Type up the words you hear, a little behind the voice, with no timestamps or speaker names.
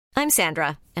I'm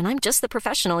Sandra, and I'm just the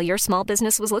professional your small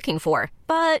business was looking for.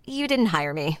 But you didn't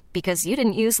hire me because you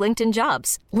didn't use LinkedIn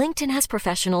Jobs. LinkedIn has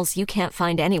professionals you can't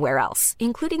find anywhere else,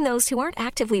 including those who aren't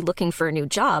actively looking for a new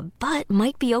job, but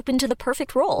might be open to the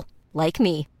perfect role, like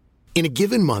me. In a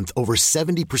given month, over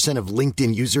 70% of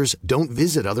LinkedIn users don't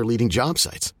visit other leading job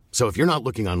sites. So if you're not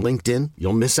looking on LinkedIn,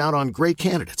 you'll miss out on great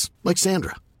candidates like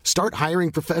Sandra. Start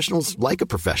hiring professionals like a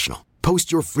professional.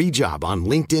 Post your free job on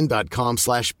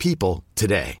linkedin.com/people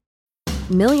today.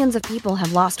 Millions of people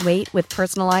have lost weight with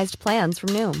personalized plans from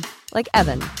Noom. Like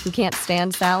Evan, who can't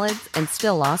stand salads and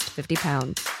still lost 50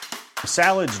 pounds.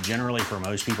 Salads generally for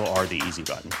most people are the easy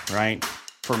button, right?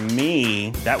 For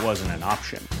me, that wasn't an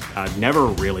option. I never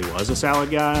really was a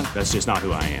salad guy. That's just not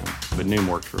who I am. But Noom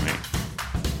worked for me.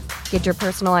 Get your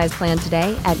personalized plan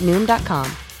today at Noom.com.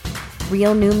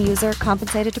 Real Noom user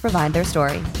compensated to provide their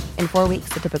story. In 4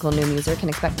 weeks, the typical Noom user can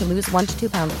expect to lose 1 to 2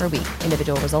 pounds per week.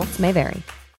 Individual results may vary.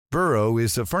 Burrow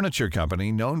is a furniture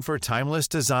company known for timeless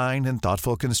design and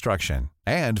thoughtful construction,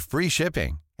 and free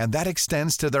shipping, and that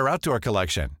extends to their outdoor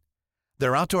collection.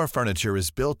 Their outdoor furniture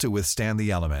is built to withstand the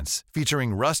elements,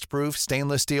 featuring rust-proof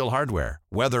stainless steel hardware,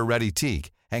 weather-ready teak,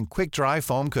 and quick-dry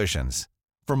foam cushions.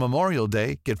 For Memorial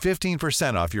Day, get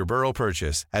 15% off your Burrow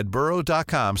purchase at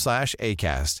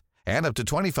burrow.com/acast, and up to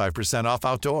 25% off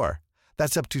outdoor.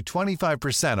 That's up to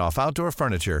 25% off outdoor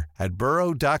furniture at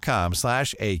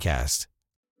burrow.com/acast.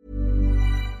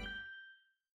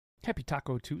 Happy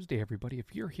Taco Tuesday, everybody.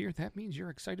 If you're here, that means you're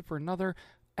excited for another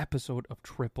episode of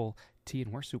Triple T,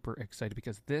 and we're super excited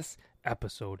because this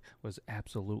episode was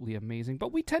absolutely amazing,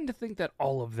 but we tend to think that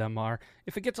all of them are.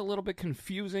 If it gets a little bit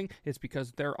confusing, it's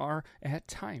because there are at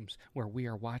times where we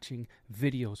are watching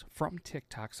videos from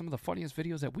TikTok, some of the funniest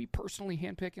videos that we personally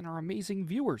handpick and our amazing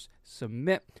viewers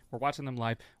submit. We're watching them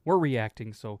live, we're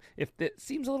reacting, so if it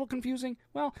seems a little confusing,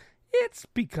 well, it's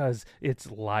because it's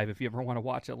live. If you ever want to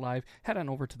watch it live, head on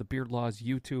over to the Beard Laws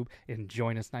YouTube and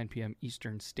join us 9 p.m.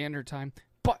 Eastern Standard Time.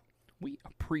 But we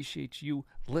appreciate you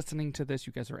listening to this.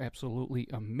 You guys are absolutely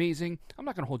amazing. I'm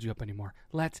not going to hold you up anymore.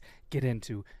 Let's get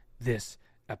into this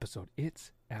episode.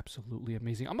 It's absolutely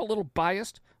amazing. I'm a little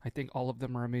biased. I think all of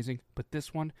them are amazing. But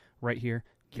this one right here,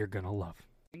 you're going to love.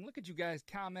 Look at you guys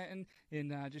commenting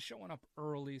and just showing up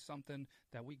early, something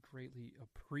that we greatly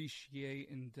appreciate.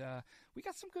 And we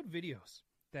got some good videos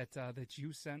that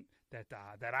you sent, that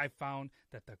I found,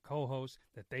 that the co-hosts,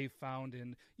 that they found.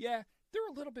 And yeah, they're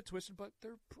a little bit twisted, but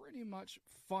they're pretty much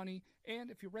funny.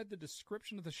 And if you read the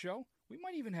description of the show, we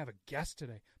might even have a guest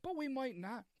today, but we might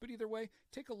not. But either way,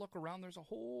 take a look around. There's a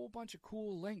whole bunch of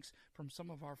cool links from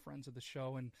some of our friends of the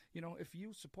show. And, you know, if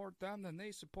you support them, then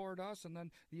they support us. And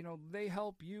then, you know, they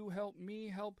help you, help me,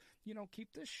 help, you know,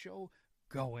 keep this show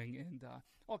going. And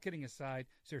all kidding aside,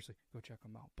 seriously, go check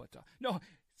them out. But no,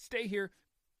 stay here.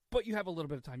 But you have a little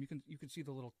bit of time. You can see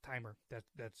the little timer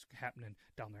that's happening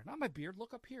down there. Not my beard.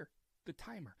 Look up here. The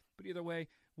timer. But either way,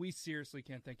 we seriously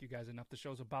can't thank you guys enough. The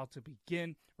show's about to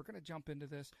begin. We're going to jump into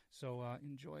this, so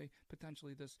enjoy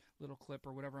potentially this little clip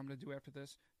or whatever I'm going to do after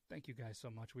this. Thank you guys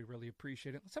so much. We really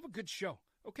appreciate it. Let's have a good show.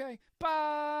 Okay,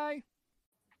 bye.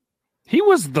 He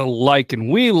was the like,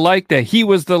 and we like that he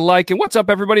was the like. And what's up,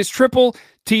 everybody? It's Triple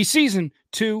T Season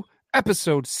 2,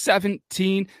 Episode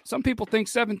 17. Some people think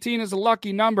 17 is a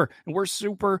lucky number, and we're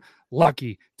super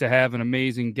lucky to have an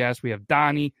amazing guest. We have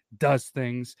Donnie Does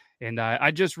Things, and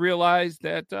I just realized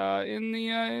that in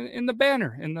the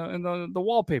banner, in the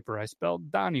wallpaper, I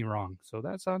spelled Donnie wrong. So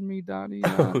that's on me, Donnie.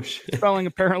 Spelling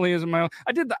apparently isn't my own.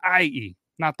 I did the IE,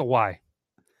 not the Y.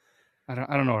 I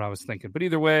don't know what I was thinking, but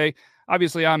either way,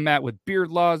 obviously I'm Matt with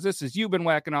Beard Laws. This is You've Been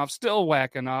Whacking Off, Still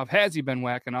Whacking Off. Has he been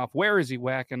whacking off? Where is he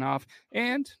whacking off?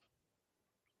 And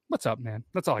what's up, man?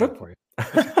 That's all I got for you.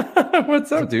 What's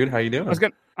up, dude? How you doing?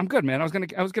 I'm good, man. I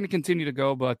was gonna continue to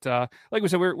go, but like we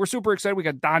said, we're super excited. We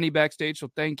got Donnie backstage, so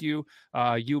thank you,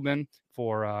 Euban,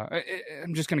 for.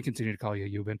 I'm just gonna continue to call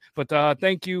you Euban, but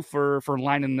thank you for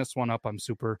lining this one up. I'm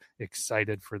super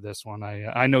excited for this one.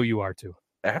 I know you are too.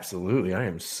 Absolutely, I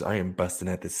am busting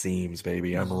at the seams,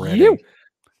 baby. I'm ready.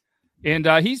 And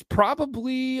he's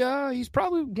probably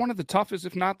one of the toughest,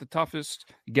 if not the toughest,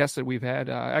 guests that we've had.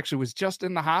 Actually, was just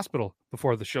in the hospital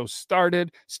before the show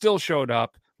started. Still showed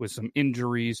up with some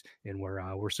injuries, and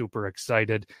we're super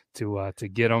excited to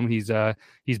get him. He's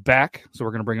back, so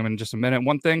we're gonna bring him in just a minute.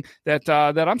 One thing that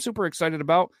I'm super excited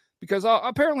about, because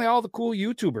apparently all the cool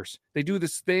YouTubers, they do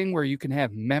this thing where you can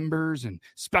have members and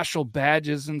special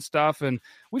badges and stuff, and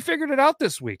we figured it out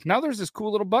this week. Now there's this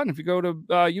cool little button. If you go to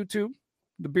YouTube,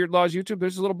 the Beard Laws YouTube,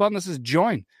 there's a little button that says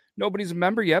join. Nobody's a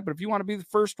member yet, but if you want to be the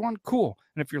first one, cool.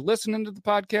 And if you're listening to the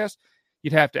podcast,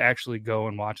 you'd have to actually go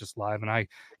and watch us live. And I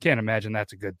can't imagine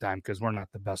that's a good time because we're not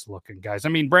the best looking guys. I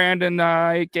mean, Brandon,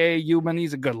 aka Human,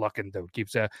 he's a good looking dude.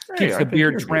 Keeps the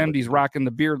beard trimmed. He's rocking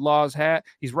the Beard Laws hat.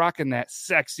 He's rocking that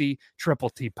sexy Triple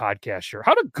T podcast shirt.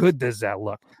 How good does that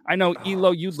look? I know,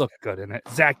 Elo, you look good in it.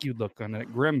 Zach, you look good in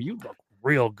it. Grim, you look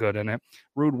real good in it.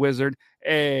 Rude Wizard,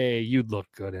 hey, you'd look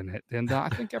good in it. And I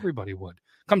think everybody would.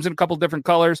 Comes in a couple different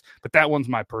colors, but that one's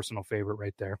my personal favorite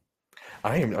right there.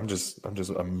 I'm just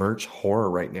a merch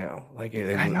whore right now. Like,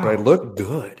 I look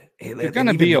good. You're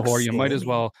gonna be a whore. You might as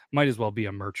well be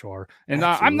a merch whore. And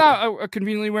I'm not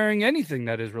conveniently wearing anything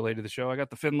that is related to the show. I got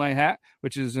the Finlay hat,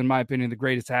 which is, in my opinion, the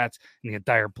greatest hats in the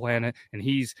entire planet. And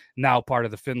he's now part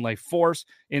of the Finlay force.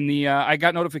 I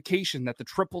got notification that the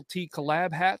Triple T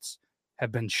collab hats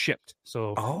have been shipped.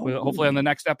 So hopefully on the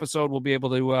next episode, we'll be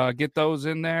able to get those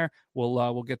in there.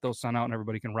 We'll get those sent out and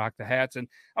everybody can rock the hats. And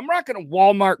I'm rocking a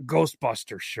Walmart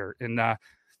Ghostbusters shirt. And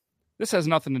this has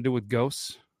nothing to do with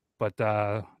ghosts, but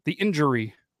the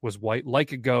injury was white,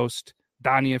 like a ghost.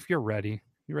 Donnie, if you're ready,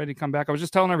 you ready to come back? I was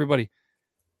just telling everybody,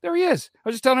 there he is. I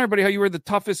was just telling everybody how you were the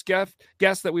toughest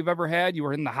guest that we've ever had. You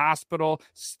were in the hospital,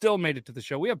 still made it to the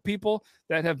show. We have people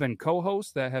that have been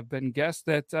co-hosts, that have been guests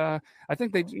that I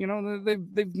think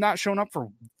they've not shown up for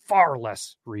far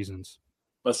less reasons.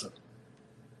 Listen,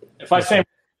 if I say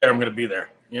I'm going to be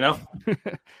there,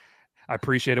 I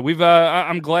appreciate it.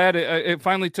 I'm glad it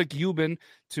finally took Euban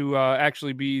to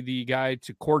actually be the guy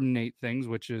to coordinate things,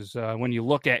 which is when you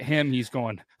look at him, he's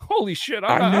going, holy shit,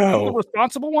 I'm the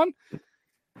responsible one.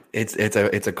 It's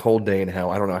a cold day in hell.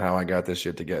 I don't know how I got this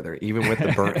shit together. Even with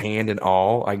the burnt hand and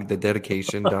all, the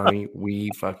dedication, Donnie, we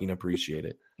fucking appreciate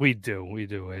it. We do.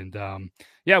 And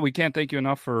we can't thank you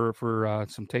enough for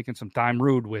taking some time.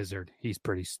 Rude Wizard, he's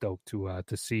pretty stoked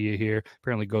to see you here.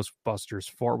 Apparently Ghostbusters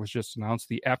 4 was just announced,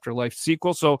 the Afterlife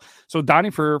sequel. So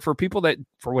Donnie, for people that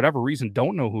for whatever reason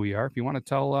don't know who you are, if you want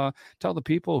to tell the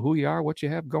people who you are, what you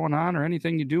have going on, or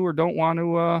anything you do or don't want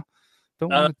to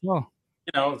tell.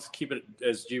 Let's keep it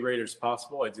as G-rated as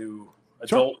possible. I do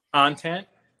adult content.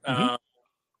 I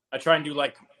try and do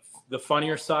like the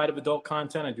funnier side of adult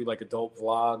content. I do like adult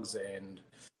vlogs and,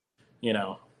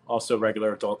 also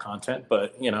regular adult content.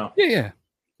 But,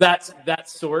 that's that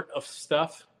sort of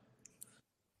stuff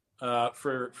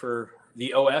for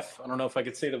the OF. I don't know if I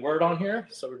could say the word on here,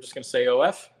 so we're just going to say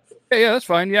OF. Yeah, that's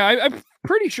fine. Yeah, I'm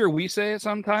pretty sure we say it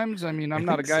sometimes. I mean, I'm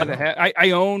not a guy that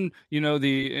I own, I'm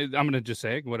going to just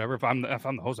say it, whatever. If I'm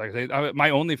the host, I can say it. My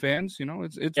OnlyFans,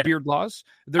 it's Beard Laws.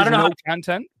 There's no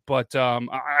content, but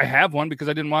I have one because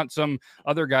I didn't want some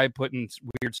other guy putting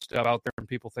weird stuff out there and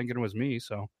people thinking it was me.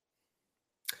 So,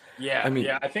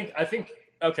 yeah, I think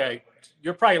okay,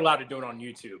 you're probably allowed to do it on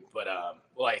YouTube, but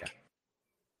like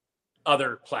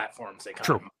other platforms, they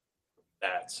kind of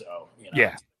that. So,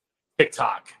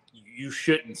 TikTok, you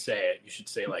shouldn't say it. You should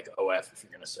say like OF if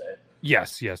you're going to say it.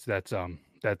 Yes,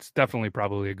 that's definitely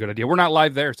probably a good idea. We're not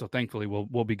live there, so thankfully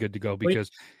we'll be good to go because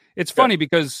it's funny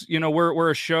because we're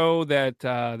a show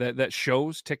that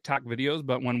shows TikTok videos,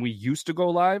 but when we used to go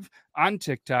live on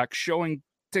TikTok showing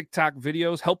TikTok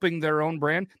videos helping their own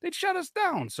brand, they'd shut us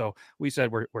down. So we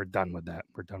said we're done with that.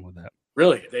 We're done with that.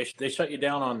 Really? They shut you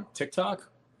down on TikTok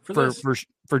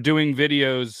for doing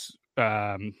videos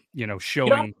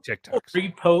showing TikToks.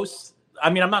 Repost. I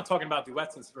mean, I'm not talking about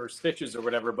duets or stitches or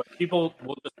whatever, but people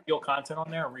will just steal content on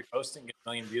there and repost and get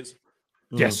 1 million views.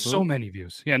 Yes, so many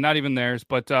views. Yeah, not even theirs.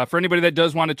 But for anybody that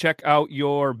does want to check out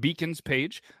your Beacons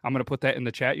page, I'm going to put that in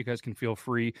the chat. You guys can feel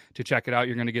free to check it out.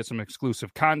 You're going to get some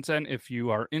exclusive content if you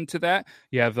are into that.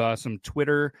 You have some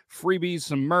Twitter freebies,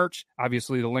 some merch.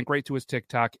 Obviously, the link right to his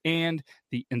TikTok and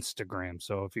the Instagram.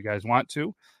 So if you guys want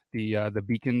to, the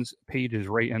Beacons page is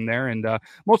right in there, and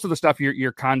most of the stuff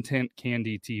your content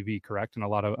candy TV, correct? And a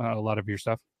lot of your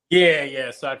stuff. Yeah.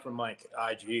 Aside from like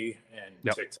IG and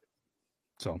TikTok.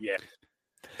 So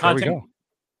content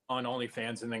on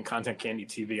OnlyFans and then Content Candy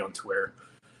TV on Twitter.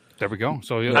 There we go.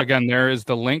 So again, there is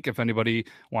the link. If anybody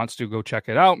wants to go check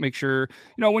it out, make sure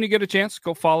when you get a chance,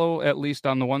 go follow at least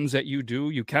on the ones that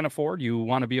you can afford, you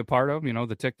want to be a part of.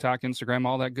 The TikTok, Instagram,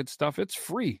 all that good stuff. It's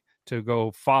free to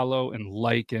go follow and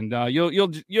like, and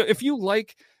you'll if you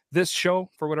like this show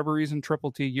for whatever reason,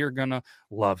 Triple T, you're gonna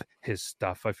love his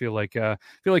stuff. I feel like you're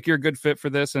a good fit for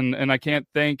this, and I can't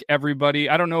thank everybody.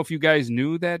 I don't know if you guys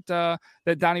knew that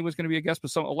Donnie was going to be a guest,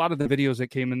 but a lot of the videos that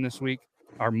came in this week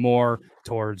are more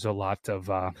towards a lot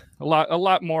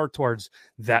more towards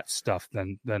that stuff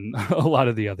than a lot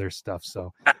of the other stuff.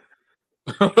 So.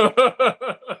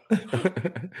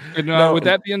 And with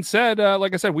that being said,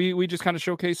 like I said, we just kind of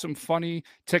showcase some funny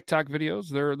TikTok videos.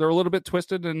 They're a little bit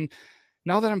twisted, and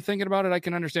now that I'm thinking about it, I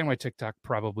can understand why TikTok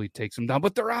probably takes them down,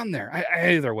 but they're on there.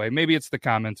 Either way, maybe it's the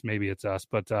comments, maybe it's us,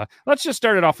 but let's just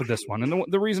start it off with this one. And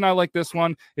the reason I like this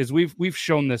one is we've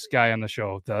shown this guy on the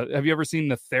show. Have you ever seen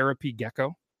the therapy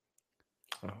gecko?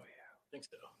 Oh, yeah. I think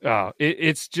so.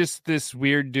 It's just this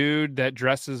weird dude that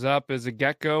dresses up as a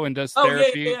gecko and does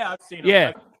therapy. Yeah, I've seen him.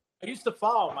 Yeah. I used to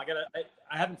follow him.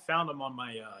 I haven't found him on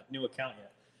my new account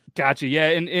yet. Gotcha. Yeah,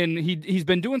 and he's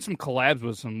been doing some collabs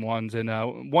with some ones,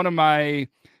 and one of my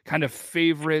kind of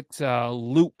favorite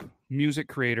loop music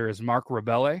creator is Mark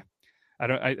Rebelle.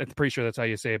 I'm pretty sure that's how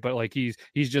you say it, but like he's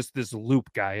just this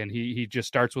loop guy, and he just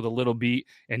starts with a little beat,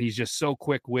 and he's just so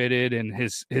quick witted, and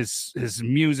his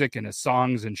music and his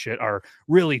songs and shit are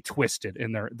really twisted,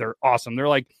 and they're awesome. They're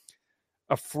like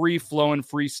a free flowing,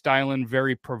 freestyling,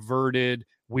 very perverted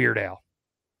Weird Al.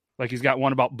 Like he's got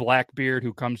one about Blackbeard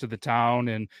who comes to the town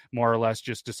and more or less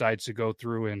just decides to go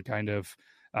through and kind of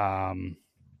it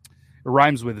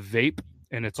rhymes with vape,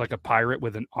 and it's like a pirate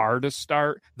with an R to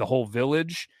start the whole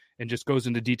village, and just goes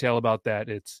into detail about that.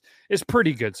 It's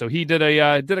pretty good. So he did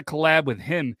a collab with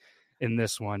him in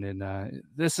this one, and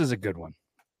this is a good one.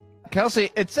 Kelsey,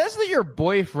 it says that your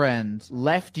boyfriend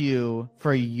left you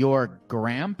for your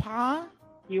grandpa?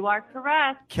 You are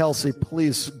correct. Kelsey,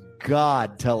 please,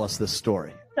 God, tell us this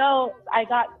story. So I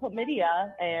got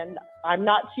chlamydia, and I'm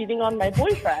not cheating on my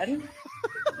boyfriend.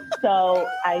 So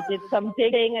I did some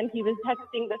digging, and he was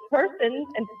texting this person,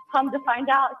 and come to find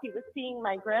out, he was seeing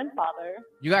my grandfather.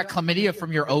 You got chlamydia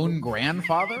from your own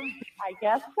grandfather? I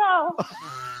guess so.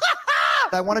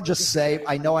 I want to just say,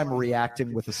 I know I'm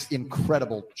reacting with this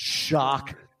incredible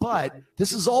shock, but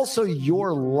this is also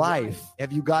your life.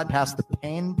 Have you gotten past the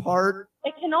pain part?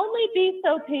 It can only be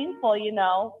so painful,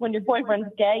 when your boyfriend's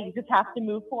gay, you just have to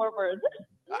move forward.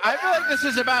 I feel like this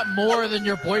is about more than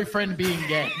your boyfriend being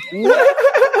gay.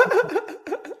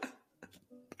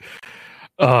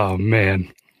 Oh,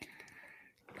 man.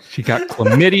 She got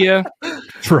chlamydia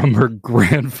from her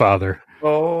grandfather.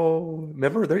 Oh,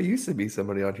 remember there used to be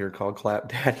somebody on here called Clap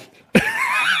Daddy.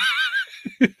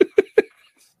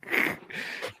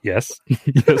 Yes.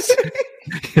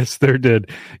 Yes, there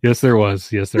did. Yes, there was.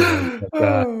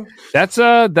 But, that's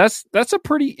a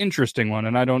pretty interesting one,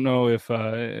 and I don't know if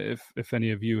any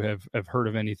of you have heard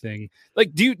of anything.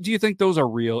 Like, do you think those are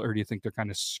real, or do you think they're kind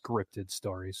of scripted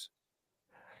stories?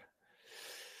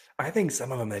 I think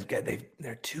some of them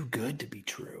they're too good to be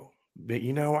true. But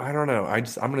I don't know. I'm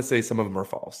going to say some of them are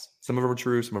false. Some of them are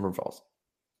true. Some of them are false.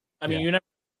 I mean, you're never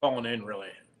falling in, really.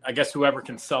 I guess whoever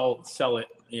can sell it,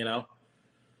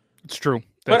 It's true.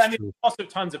 But I mean, true. Also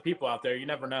tons of people out there. You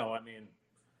never know. I mean,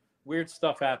 weird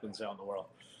stuff happens out in the world.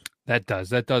 That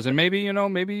does. And maybe,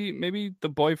 maybe the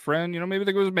boyfriend,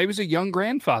 maybe it's a young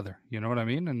grandfather, you know what I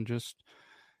mean? And just,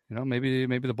 maybe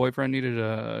the boyfriend needed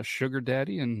a sugar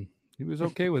daddy, and he was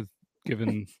okay with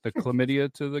giving the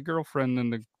chlamydia to the girlfriend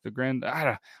and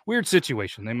the weird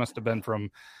situation. They must have been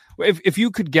from, if you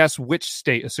could guess which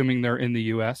state, assuming they're in the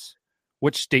U.S.,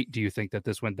 which state do you think that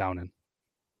this went down in?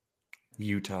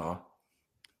 Utah.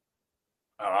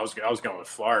 Oh, I was going with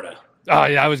Florida. Oh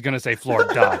yeah, I was going to say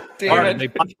Florida. Florida.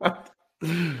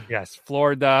 Yes,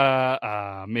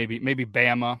 Florida. Maybe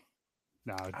Bama.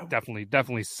 No,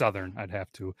 definitely Southern. I'd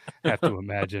have to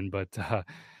imagine, but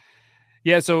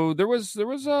yeah. So there was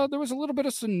a little bit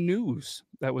of some news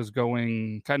that was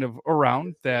going kind of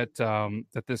around that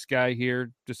this guy here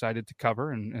decided to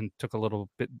cover and took a little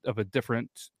bit of a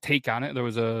different take on it. There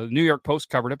was a New York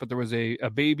Post covered it, but there was a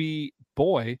baby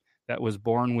boy that was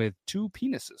born with 2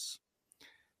 penises,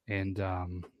 and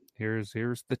here's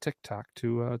the TikTok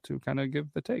to kind of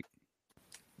give the take.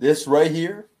 This right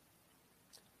here,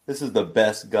 this is the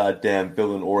best goddamn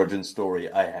villain origin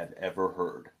story I have ever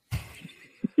heard.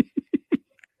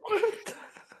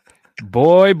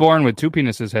 Boy born with 2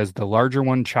 penises has the larger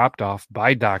one chopped off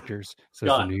by doctors, says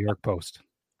the New York Post.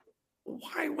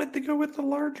 Why would they go with the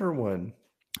larger one?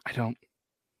 I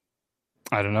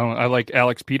don't know. I like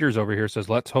Alex Peters over here says,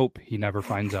 let's hope he never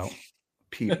finds out.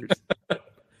 Peters.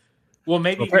 Well,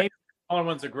 maybe the smaller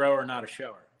one's a grower, not a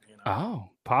shower. Oh,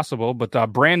 possible. But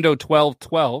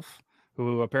Brando1212,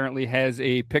 who apparently has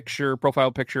a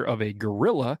profile picture of a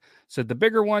gorilla, said the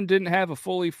bigger one didn't have a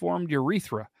fully formed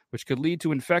urethra, which could lead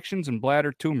to infections and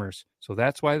bladder tumors. So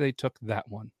that's why they took that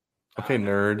one. Okay,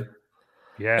 nerd.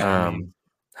 Yeah.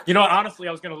 Honestly,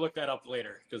 I was going to look that up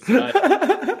later.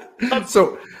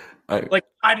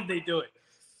 How did they do it?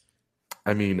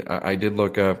 I mean, I did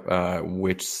look up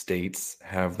which states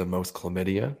have the most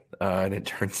chlamydia, and it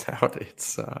turns out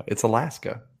it's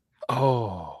Alaska.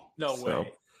 Oh. No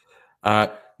way.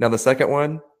 Now the second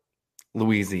one,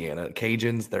 Louisiana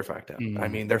Cajuns, they're fucked up. I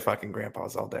mean, they're fucking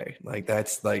grandpas all day. Like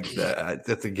that's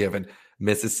that's a given.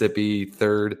 Mississippi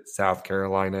third, South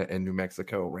Carolina, and New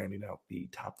Mexico rounding out the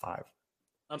top 5.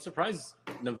 I'm surprised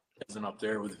Nevada isn't up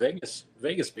there with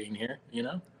Vegas being here, you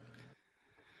know?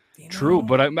 True,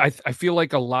 but I feel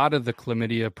like a lot of the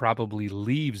chlamydia probably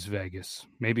leaves Vegas.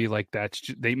 Maybe like I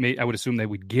would assume they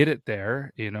would get it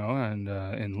there, you know,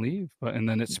 and leave, and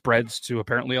then it spreads to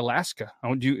apparently Alaska.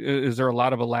 Is there a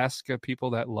lot of Alaska people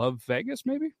that love Vegas?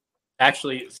 Maybe.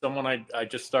 Actually, someone I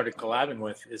just started collabing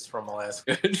with is from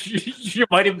Alaska. You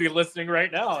might even be listening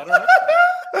right now. I don't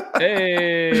know.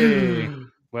 Hey,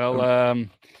 well,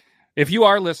 if you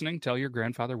are listening, tell your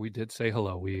grandfather we did say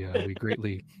hello. We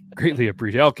greatly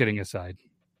appreciate. All kidding aside,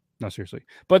 no, seriously.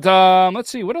 But let's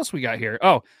see what else we got here.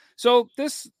 Oh, so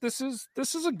this is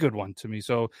a good one to me.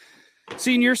 So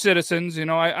senior citizens, you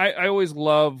know, I always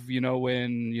love, you know,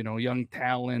 when, you know, young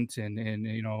talent and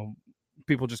you know,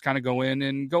 people just kind of go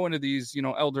into these, you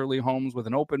know, elderly homes with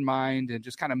an open mind and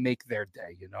just kind of make their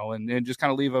day, you know, and just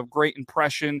kind of leave a great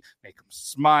impression, make them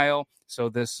smile. So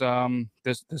this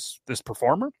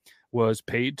performer was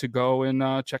paid to go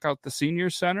and check out the senior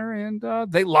center, and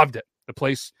they loved it. The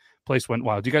place went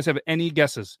wild. Do you guys have any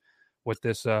guesses what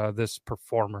this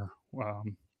performer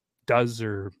does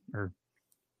or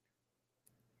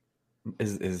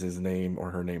is his name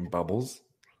or her name Bubbles?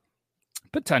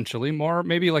 Potentially more,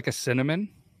 maybe like a cinnamon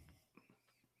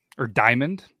or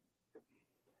diamond.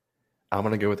 I'm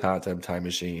gonna go with Hot Tub Time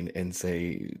Machine and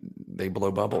say they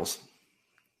blow bubbles.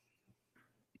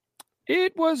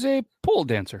 It was a pole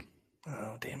dancer.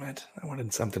 Oh, damn it. I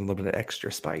wanted something a little bit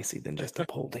extra spicy than just a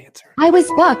pole dancer. I was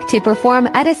booked to perform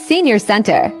at a senior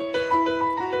center.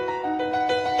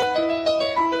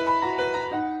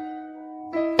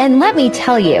 And let me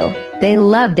tell you, they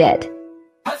loved it.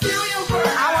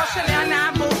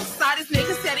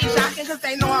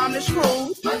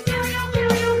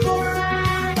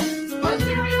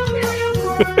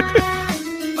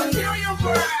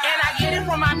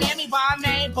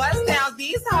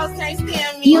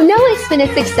 You know it's been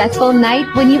a successful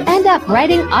night when you end up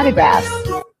writing autographs.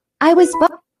 I was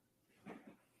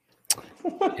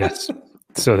Yes.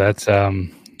 So that's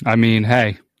I mean,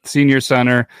 hey, senior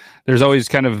center, there's always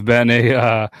kind of been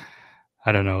a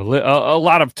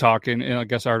lot of talk in I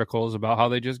guess articles about how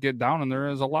they just get down, and there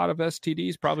is a lot of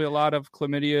STDs, probably a lot of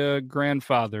chlamydia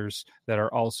grandfathers that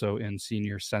are also in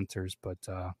senior centers, but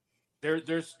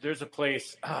there's a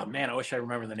place, oh man, I wish I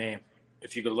remember the name.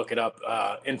 If you could look it up,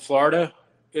 in Florida,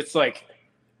 it's like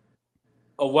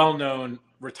a well-known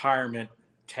retirement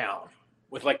town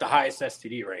with like the highest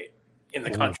STD rate in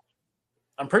the country.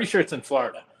 I'm pretty sure it's in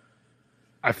Florida.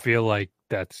 I feel like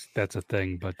that's a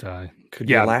thing, but could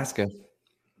be Alaska.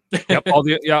 Yep, all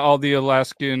the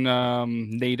Alaskan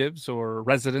natives or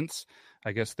residents,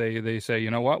 I guess they say, you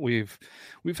know what, we've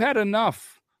had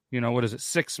enough. You know, what is it?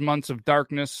 6 months of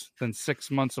darkness, then 6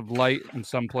 months of light in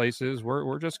some places.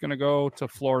 We're just gonna go to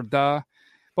Florida.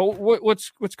 But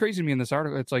what's crazy to me in this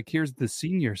article? It's like, here's the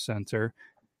senior center,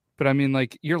 but I mean,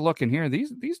 like, you're looking here.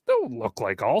 These don't look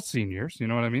like all seniors. You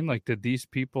know what I mean? Like, did these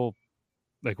people,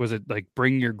 like, was it like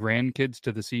bring your grandkids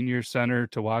to the senior center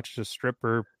to watch the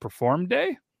stripper perform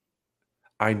day?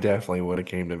 I definitely would have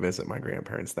came to visit my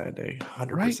grandparents that day.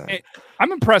 100%. Right?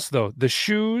 I'm impressed though. The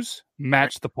shoes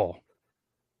match the pole.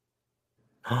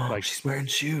 Like, she's wearing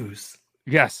shoes.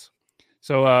 Yes.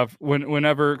 So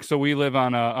whenever we live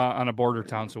on a border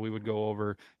town, so we would go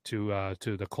over to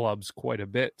the clubs quite a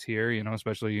bit here, you know,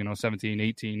 especially, you know, 17,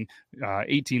 18,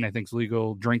 18 I think is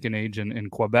legal drinking age in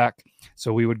Quebec.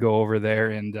 So we would go over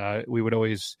there, and we would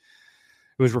always,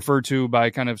 it was referred to by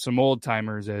kind of some old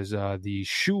timers as the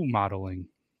shoe modeling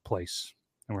place.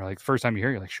 And we're like, first time you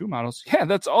hear, you're like, shoe models? Yeah,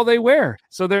 that's all they wear.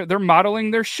 So they're modeling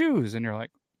their shoes, and you're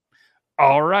like,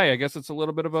 all right, I guess it's a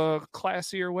little bit of a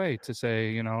classier way to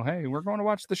say, you know, hey, we're going to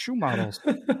watch the shoe models.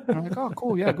 And I'm like, oh,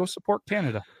 cool. Yeah, go support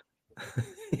Canada.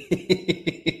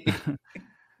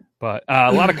 But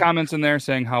a lot of comments in there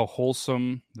saying how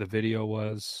wholesome the video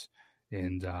was.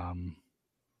 And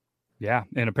yeah,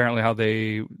 and apparently how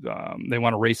they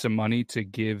want to raise some money to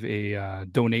give a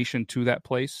donation to that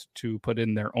place to put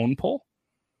in their own poll.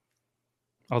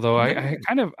 Although I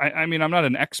mean, I'm not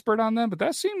an expert on that, but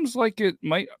that seems like it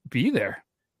might be there.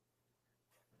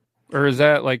 Or is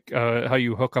that like how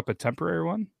you hook up a temporary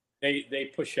one? They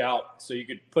push out, so you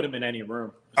could put them in any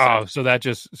room. Oh, so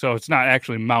it's not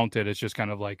actually mounted. It's just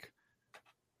kind of like.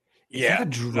 Yeah. Is that a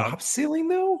drop ceiling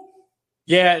though?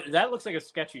 Yeah, that looks like a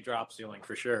sketchy drop ceiling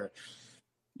for sure.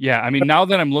 Yeah, I mean, now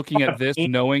that I'm looking at this,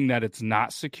 knowing that it's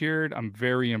not secured, I'm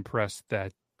very impressed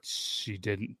that she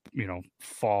didn't, you know,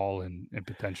 fall and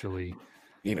potentially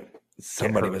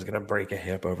somebody was going to break a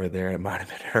hip over there. It might have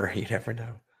been her. You never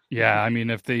know. Yeah, I mean,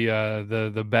 if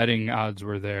the betting odds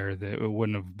were there, it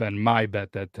wouldn't have been my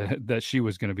bet that she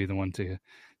was going to be the one to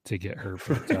get hurt.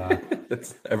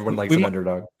 But, everyone likes an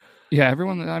underdog. Yeah,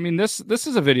 everyone. I mean, this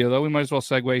is a video though. We might as well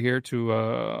segue here to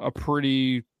a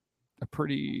pretty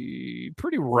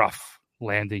rough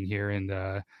landing here.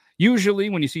 And usually,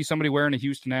 when you see somebody wearing a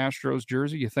Houston Astros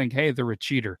jersey, you think, hey, they're a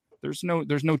cheater. There's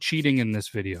no cheating in this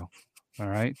video. All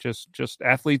right, just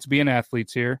athletes being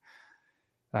athletes here.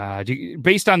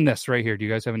 Based on this right here, do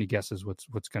you guys have any guesses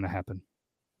what's going to happen?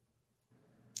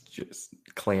 Just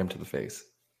clam to the face.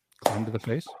 Clam to the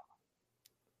face?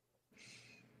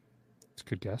 It's a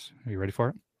good guess. Are you ready for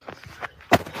it?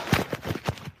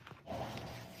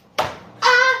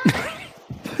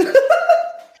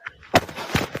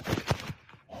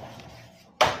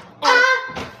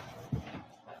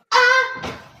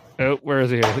 Oh, where is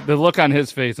he here? The look on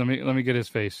his face. Let me get his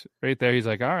face. Right there. He's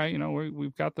like, all right,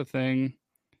 we've got the thing.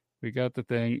 We got the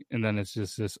thing, and then it's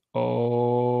just this,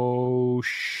 oh,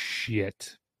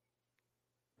 shit.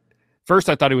 First,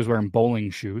 I thought he was wearing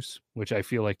bowling shoes, which I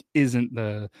feel like isn't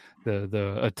the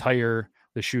attire,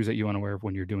 the shoes that you want to wear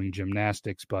when you're doing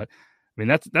gymnastics. But, I mean,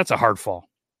 that's a hard fall.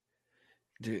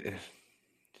 Dude,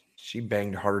 she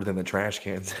banged harder than the trash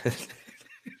cans.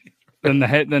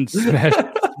 Then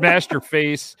smashed her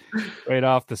face right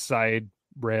off the side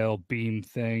rail beam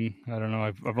thing. I don't know.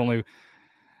 I've only...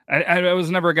 I was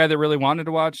never a guy that really wanted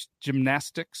to watch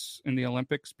gymnastics in the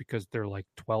Olympics because they're like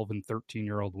 12 and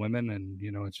 13-year-old women. And,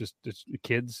 it's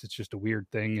kids. It's just a weird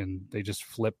thing. And they just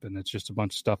flip. And it's just a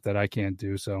bunch of stuff that I can't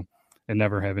do. So I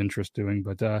never have interest doing.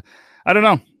 But I don't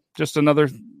know. Just another,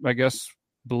 I guess,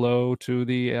 blow to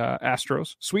the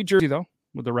Astros. Sweet jersey, though,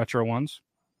 with the retro ones.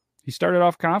 He started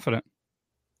off confident.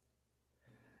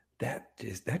 That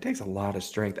takes a lot of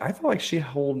strength. I feel like she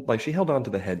held on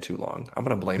to the head too long. I'm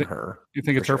going to blame her. You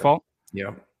think it's her fault?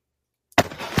 Yeah.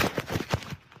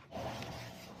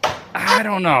 I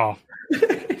don't know.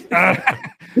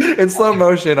 In slow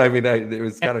motion, I mean, it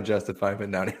was kind of justified, but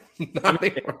not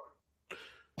anymore.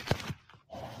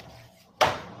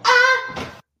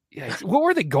 Yeah, what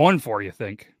were they going for, you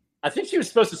think? I think she was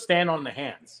supposed to stand on the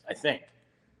hands, I think.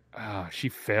 She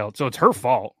failed. So it's her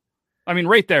fault. I mean,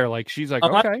 right there, like she's like,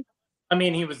 okay. I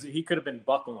mean, he could have been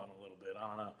buckling a little bit. I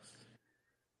don't know.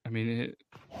 I mean,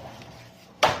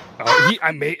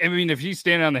 I mean, if he's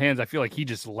standing on the hands, I feel like he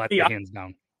just let the hands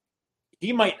down.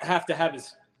 He might have to have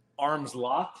his arms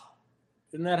locked.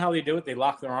 Isn't that how they do it? They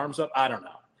lock their arms up. I don't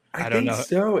know. I don't know.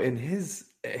 So, and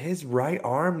his right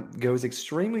arm goes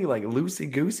extremely like loosey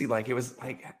goosey. Like it was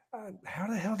like, how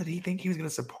the hell did he think he was going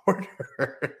to support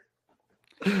her?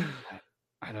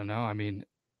 I don't know. I mean,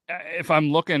 if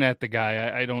I'm looking at the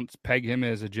guy, I don't peg him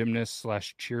as a gymnast /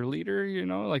 cheerleader,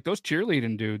 like those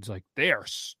cheerleading dudes, like they are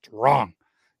strong.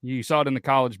 You saw it in the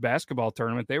college basketball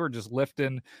tournament. They were just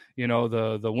lifting,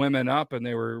 the women up and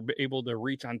they were able to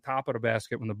reach on top of the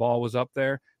basket when the ball was up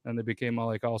there. And they became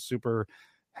all super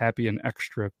happy and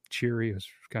extra cheery. It was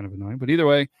kind of annoying, but either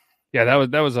way, yeah,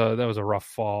 that was a rough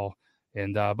fall.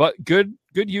 And, but good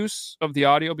use of the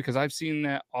audio because I've seen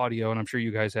that audio and I'm sure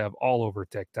you guys have all over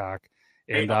TikTok.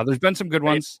 And there's been some good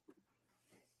ones.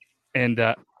 And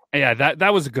yeah,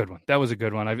 that was a good one. That was a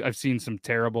good one. I've seen some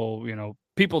terrible,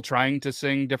 people trying to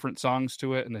sing different songs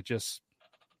to it, and it just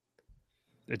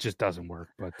doesn't work.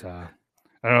 But I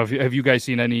don't know have you guys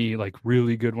seen any like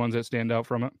really good ones that stand out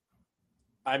from it?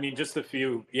 I mean, just a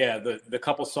few. Yeah, the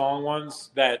couple song ones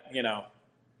that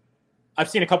I've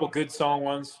seen a couple good song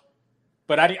ones,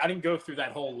 but I didn't go through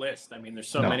that whole list. I mean, there's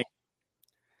so many.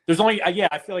 There's only,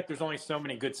 I feel like there's only so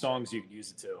many good songs you can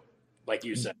use it to, like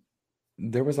you said.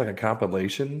 There was like a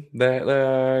compilation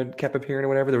that kept appearing or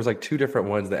whatever. There was like 2 different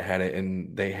ones that had it,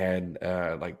 and they had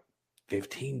like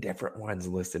 15 different ones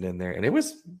listed in there. And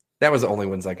that was the only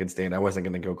ones I could stand. I wasn't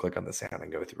going to go click on the sound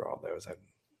and go through all those.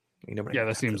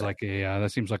 That seems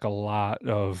like a lot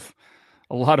of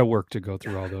work to go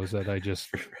through all those that I just,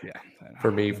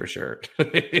 for me, for sure.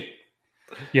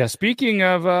 Yeah. Speaking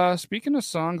of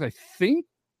songs, I think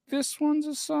this one's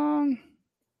a song.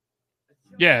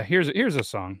 Yeah, here's a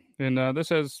song, and this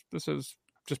is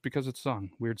just because it's a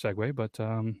song. Weird segue, but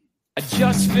I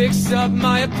just fixed up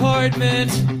my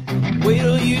apartment. Wait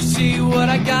till you see what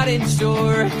I got in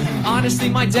store. Honestly,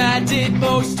 my dad did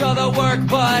most of the work,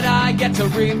 but I get to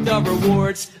reap the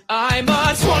rewards. I'm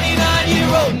a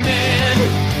 29-year-old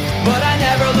man, but I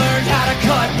never learned how to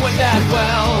cut wood that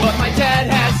well. But my dad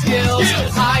has skills.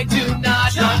 I do not.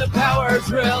 On the power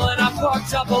drill, and I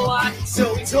fucked up a lot.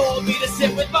 So he told me to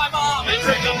sit with my mom and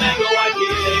drink a mango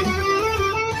IPA.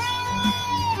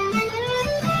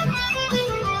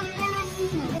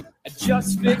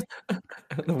 just fixed.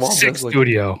 Sick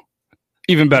Studio.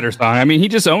 Even better song. I mean, he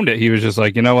just owned it. He was just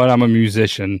like, you know what? I'm a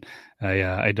musician.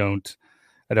 I don't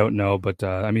know, but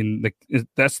I mean,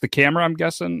 that's the camera, I'm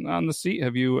guessing, on the seat.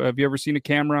 Have you ever seen a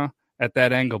camera at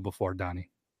that angle before, Donnie?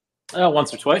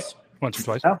 Once or twice. Once or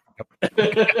twice. Oh.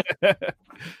 Yep.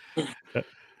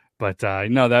 But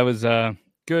no, that was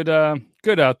good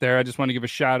out there. I just want to give a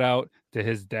shout out to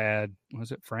his dad.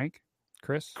 Was it Frank?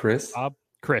 Chris? Bob?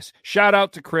 Chris. Shout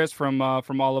out to Chris from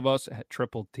all of us at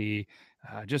Triple T.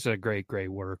 Just a great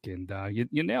work, and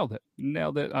you nailed it.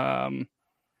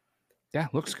 Yeah,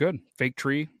 looks good. Fake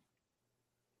tree,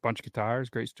 bunch of guitars,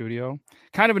 great studio.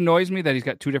 Kind of annoys me that he's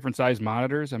got two different size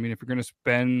monitors. I mean, if you're going to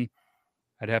spend,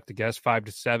 I'd have to guess $5,000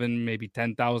 to $7,000, maybe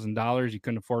 $10,000. You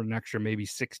couldn't afford an extra maybe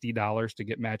 $60 to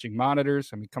get matching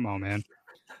monitors. I mean, come on, man.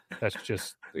 That's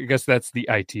just, I guess that's the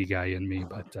IT guy in me,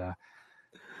 but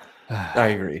I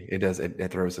agree. It does.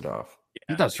 It throws it off.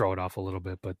 It does throw it off a little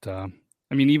bit, but I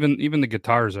mean, even the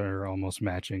guitars are almost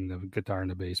matching the guitar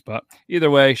and the bass. But either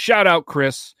way, shout out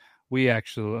Chris. We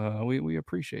actually we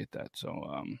appreciate that.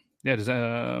 So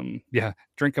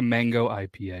drink a mango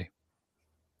IPA.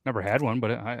 Never had one,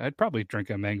 but I'd probably drink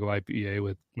a mango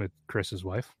IPA with Chris's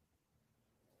wife.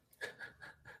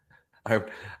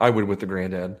 I would with the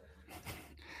granddad.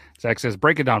 Zach says,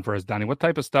 break it down for us, Donnie. What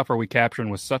type of stuff are we capturing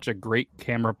with such a great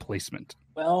camera placement?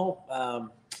 Well,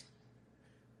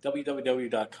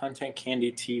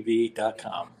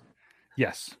 www.contentcandytv.com.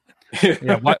 Yes.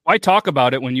 Yeah. Why talk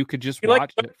about it when you could just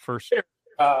watch it first?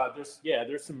 There's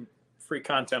some free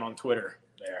content on Twitter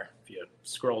there if you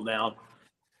scroll down.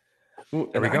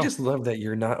 And I just love that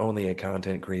you're not only a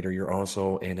content creator, you're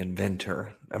also an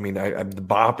inventor. I mean, the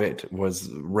Bop It was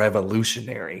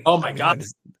revolutionary. Oh my God.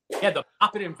 The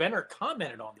Bop It inventor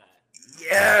commented on that.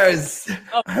 Yes.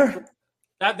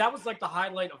 That was like the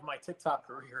highlight of my TikTok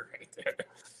career right there.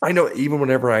 I know. Even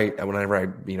whenever I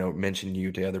mention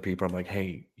you to other people, I'm like,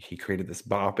 hey, he created this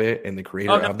Bop It, and the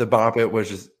creator of the Bop It was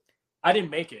just. I didn't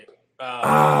make it.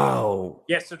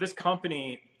 Yeah. So this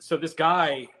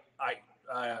guy,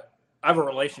 I have a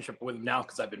relationship with him now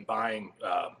because I've been buying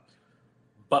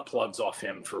butt plugs off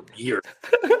him for years.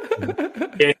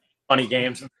 Funny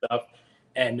games and stuff,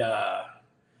 and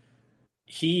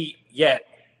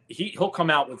he'll come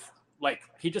out with. Like,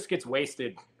 he just gets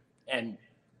wasted and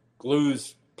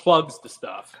glues plugs to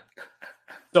stuff.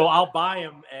 So I'll buy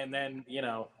him and then,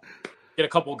 get a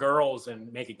couple girls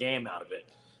and make a game out of it.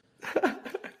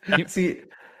 See,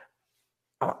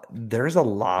 there's a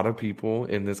lot of people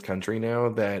in this country now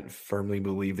that firmly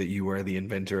believe that you are the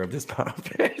inventor of this Bop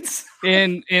It.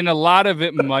 And a lot of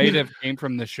it might have came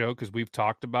from the show because we've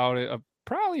talked about it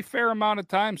probably a fair amount of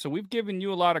time. So we've given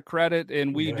you a lot of credit,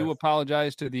 and we do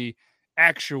apologize to the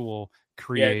actual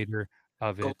creator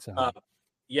of it.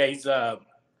 He's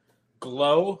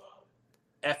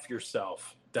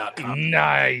glowfyourself.com.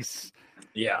 Nice.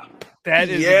 Yeah. That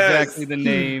is exactly the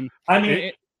name. I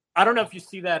mean, I don't know if you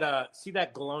see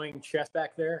that glowing chest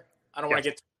back there. I don't want to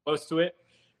get too close to it,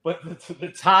 but the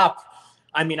top,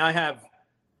 I mean,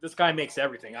 this guy makes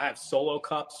everything. I have solo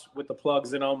cups with the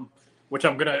plugs in them, which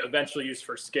I'm going to eventually use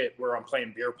for skit where I'm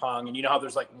playing beer pong. And you know how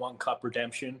there's like 1 cup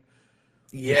redemption?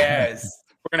 Yes.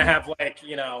 We're going to have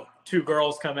 2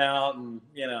 girls come out and,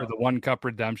 For the 1 cup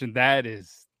redemption. That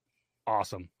is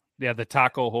awesome. Yeah. The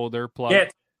taco holder plug. Yeah.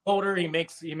 Holder. He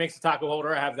makes a taco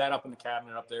holder. I have that up in the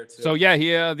cabinet up there too. So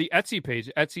the Etsy page,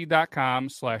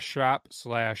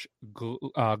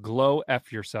 etsy.com/shop/glow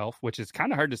F yourself, which is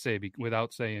kind of hard to say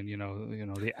without saying,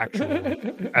 the actual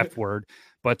F word,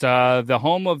 but the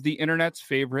home of the internet's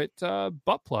favorite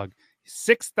butt plug,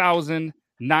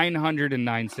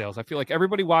 6,909 sales. I feel like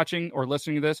everybody watching or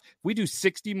listening to this, if we do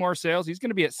 60 more sales, he's going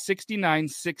to be at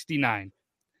 6,969.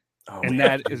 And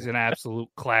that is an absolute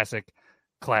classic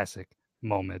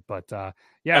moment. But this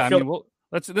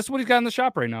is what he's got in the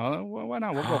shop right now. Why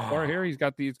not? We'll go for it here. He's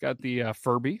got the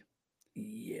Furby.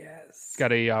 Yes. He's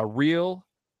got a real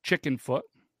chicken foot.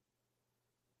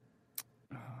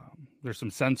 There's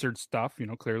some censored stuff,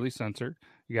 clearly censored.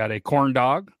 You got a corn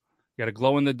dog. You got a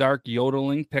glow in the dark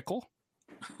yodeling pickle.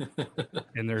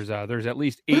 And there's at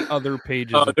least 8 other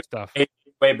pages of stuff.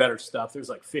 Way better stuff. There's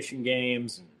like fishing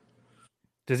games.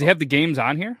 Does he have the games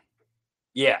on here?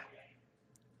 Yeah.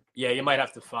 Yeah, you might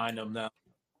have to find them now.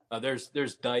 There's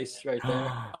dice right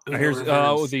there. Here's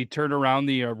the turn around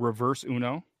the reverse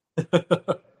Uno.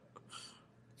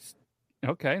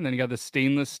 Okay, and then you got the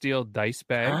stainless steel dice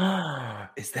bag.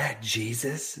 Is that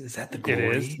Jesus? Is that the glory?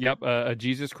 It is. Yep, a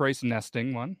Jesus Christ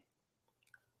nesting one.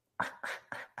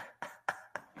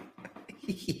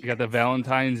 You got the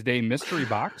Valentine's Day mystery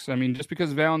box. I mean, just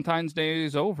because Valentine's Day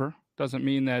is over doesn't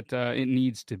mean that it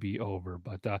needs to be over.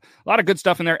 But a lot of good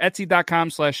stuff in there.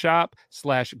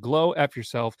 Etsy.com/shop/glow F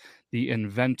yourself, the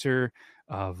inventor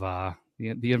of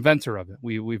the inventor of it.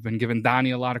 We've been giving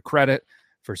Donnie a lot of credit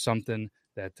for something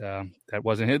that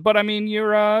wasn't his. But I mean,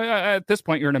 you're at this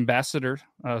point, you're an ambassador.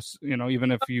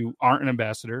 Even if you aren't an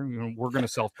ambassador, we're going to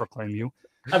self-proclaim you.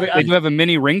 They do have a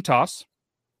mini ring toss.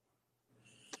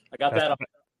 I got that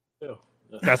too.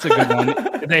 That's a good one.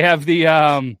 They have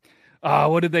the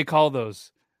what did they call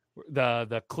those?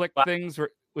 The click things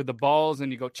with the balls,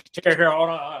 and you go. Here, hold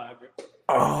on.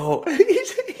 Oh,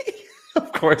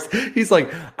 of course. He's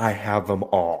like, I have them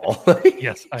all.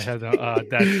 Yes, I have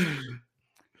that.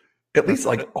 At least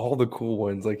like all the cool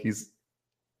ones. Like he's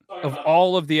of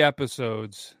all of the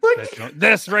episodes.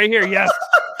 This right here, yes.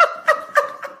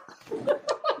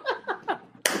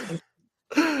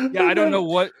 Yeah, I don't know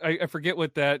what I forget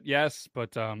what that. Yes,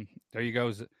 but there you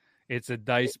go. It's a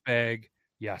dice bag.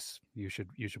 Yes, you should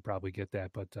probably get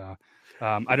that. But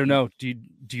I don't know. Do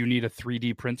you need a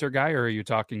 3D printer guy, or are you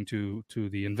talking to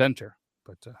the inventor?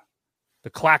 But the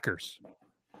clackers,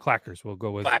 we'll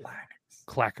go with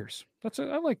clackers.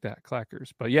 I like that,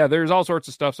 clackers. But yeah, there's all sorts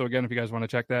of stuff. So again, if you guys want to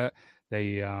check that,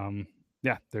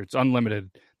 it's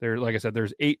unlimited. There, like I said,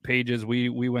 there's 8 pages.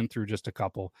 We went through just a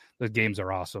couple. The games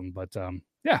are awesome, but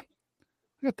yeah,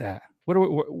 look at that. How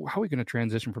are we going to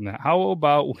transition from that? How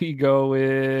about we go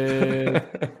with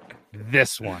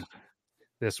this one?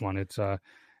 It's a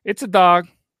dog,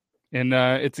 and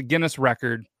it's a Guinness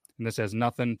record, and this has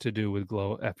nothing to do with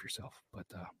Glow F yourself, but.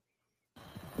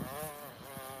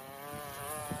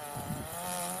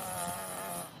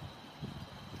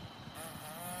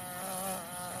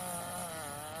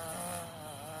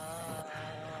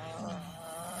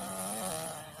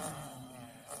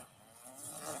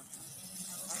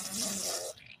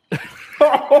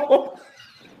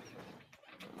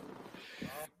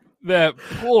 That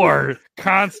poor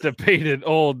constipated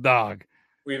old dog.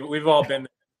 We've all been there.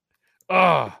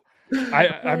 Oh,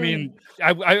 I mean,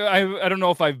 I don't know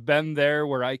if I've been there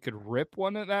where I could rip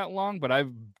one at that long, but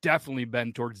I've definitely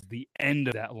been towards the end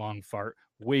of that long fart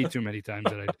way too many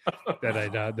times that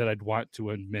I'd want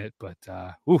to admit. But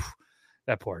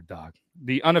that poor dog.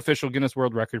 The unofficial Guinness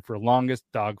World Record for longest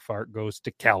dog fart goes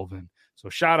to Calvin. So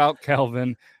shout out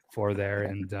Calvin for there.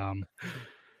 And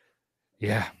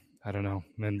yeah, I don't know.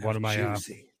 And one of my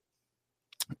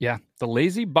the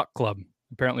Lazy Butt Club.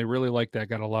 Apparently really like that.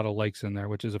 Got a lot of likes in there,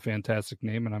 which is a fantastic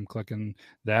name. And I'm clicking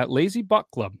that. Lazy Butt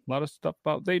Club. A lot of stuff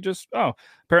about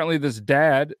apparently this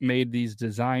dad made these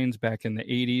designs back in the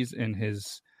 80s, and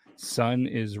his son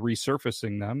is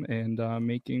resurfacing them and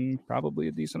making probably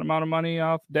a decent amount of money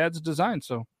off dad's design.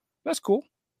 So that's cool.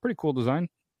 Pretty cool design.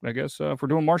 I guess if we're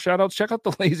doing more shout outs, check out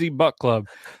the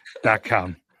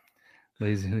lazybuttclub.com.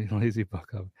 Lazy Butt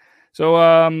Club.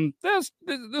 So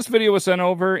this video was sent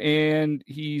over, and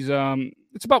he's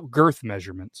it's about girth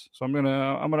measurements. So I'm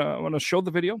gonna show the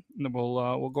video, and then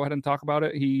we'll go ahead and talk about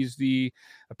it. He's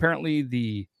apparently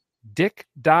the Dick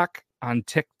Doc on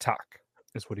TikTok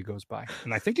is what he goes by,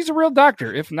 and I think he's a real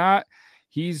doctor. If not,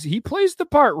 he plays the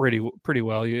part pretty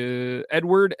well.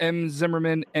 Edward M.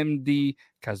 Zimmerman, MD,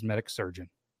 cosmetic surgeon.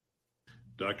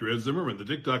 Dr. Ed Zimmerman, the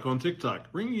Dick Doc on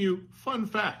TikTok, bringing you fun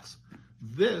facts.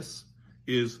 This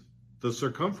is the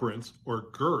circumference or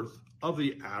girth of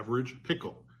the average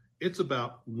pickle. It's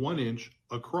about 1 inch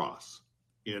across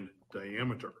in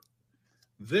diameter.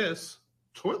 This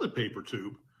toilet paper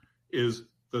tube is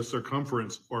the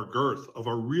circumference or girth of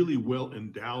a really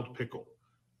well-endowed pickle,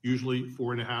 usually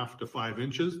 4.5 to 5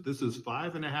 inches. This is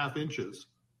 5.5 inches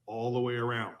all the way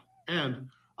around, and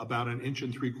about 1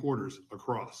 3/4 inches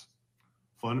across.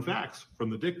 Fun facts from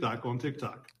the Dick Doc on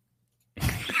TikTok.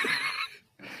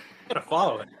 Gotta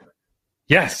follow it.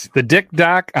 Yes, the Dick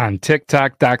Doc on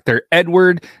TikTok, Dr.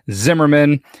 Edward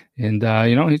Zimmerman. And,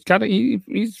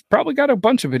 he's probably got a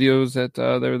bunch of videos that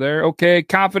they're there. Okay,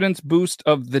 confidence boost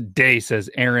of the day, says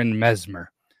Aaron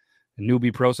Mesmer. And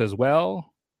Newbie Pro says,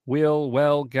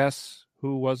 guess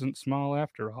who wasn't small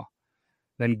after all.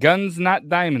 Then Guns Not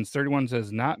Diamonds, 31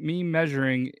 says, not me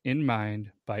measuring in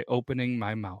mind by opening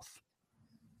my mouth.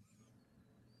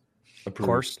 Of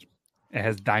course. It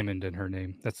has diamond in her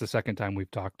name. That's the second time we've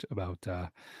talked about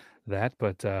that.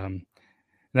 But then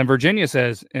Virginia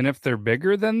says, and if they're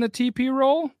bigger than the TP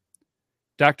roll,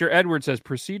 Dr. Edward says,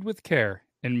 proceed with care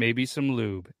and maybe some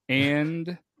lube.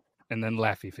 And then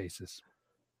laughy faces.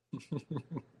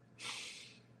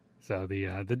 So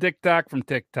the Dick Doc from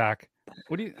TikTok.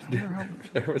 What do you?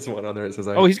 There was one on there that says,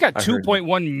 he's got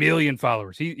 2.1 million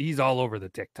followers. He's all over the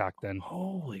TikTok then.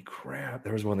 Holy crap.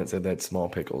 There was one that said that Small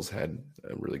Pickles had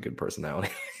a really good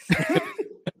personality.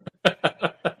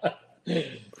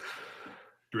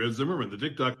 Dr. Ed Zimmerman, the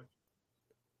Dick Doc.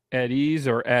 At ease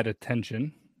or at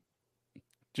attention.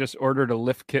 Just ordered a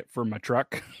lift kit for my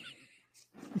truck.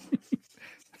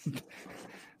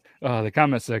 The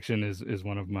comment section is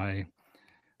one of my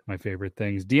favorite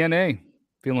things. DNA,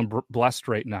 feeling blessed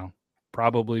right now.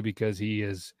 Probably because he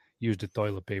has used a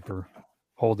toilet paper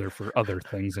holder for other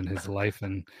things in his life.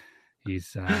 And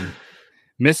he's...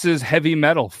 Mrs. Heavy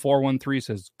Metal 413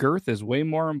 says, girth is way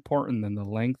more important than the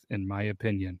length, in my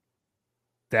opinion.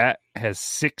 That has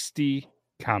 60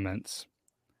 comments.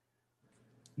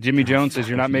 Jimmy Jones says,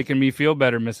 you're not making me feel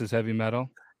better, Mrs. Heavy Metal.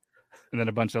 And then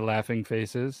a bunch of laughing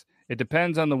faces. It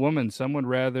depends on the woman. Some would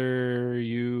rather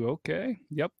you. Okay.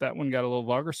 Yep. That one got a little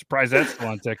vulgar. Surprised that's still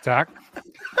on TikTok.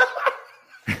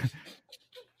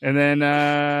 And then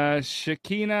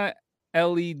Shakina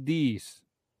LEDs.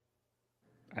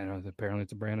 I know that apparently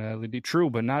it's a brand of LED. True,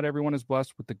 but not everyone is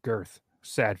blessed with the girth.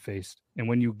 Sad faced. And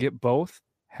when you get both,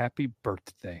 happy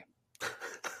birthday.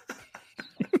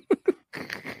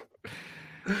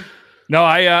 No,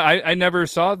 I never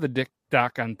saw the Dick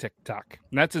Doc on TikTok.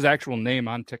 And that's his actual name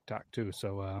on TikTok too.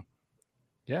 So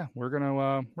yeah, we're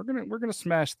gonna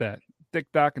smash that. Dick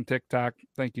Doc and TikTok.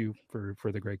 Thank you for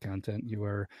the great content. You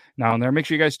are now on there. Make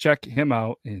sure you guys check him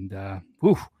out. And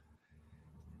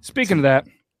speaking of that,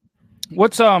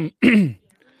 what's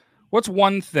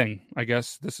one thing, I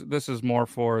guess this is more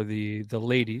for the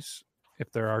ladies, if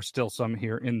there are still some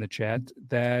here in the chat,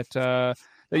 that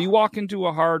you walk into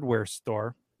a hardware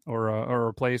store or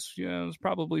a place, it's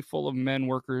probably full of men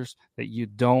workers that you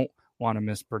don't want to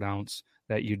mispronounce,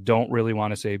 that you don't really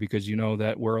want to say because you know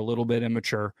that we're a little bit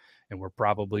immature and we're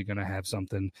probably going to have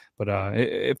something. But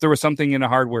if there was something in a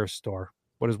hardware store,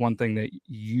 what is one thing that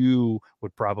you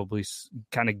would probably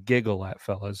kind of giggle at,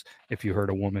 fellas, if you heard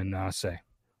a woman say?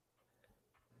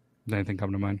 Does anything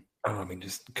come to mind? Oh, I mean,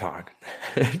 just cock.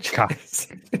 Cock.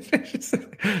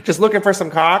 Just looking for some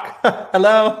cock.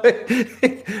 Hello.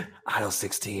 Aisle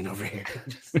 16 over here.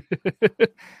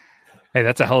 Hey,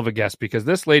 that's a hell of a guess because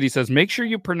this lady says, make sure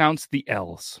you pronounce the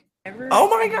L's. Oh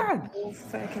my God. Whole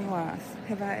fucking life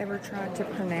have I ever tried to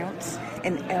pronounce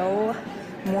an L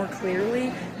more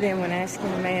clearly than when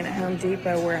asking a man at Home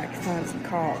Depot where I could find some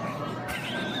cock.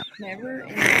 Never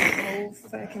in my whole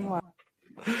fucking life.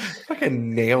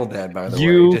 Fucking nailed that, by the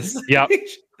way. Yep.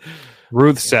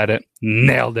 Ruth said it.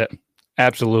 Nailed it.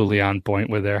 Absolutely on point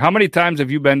with there. How many times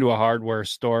have you been to a hardware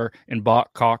store and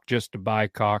bought cock just to buy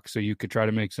cock so you could try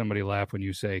to make somebody laugh when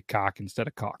you say cock instead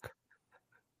of cock?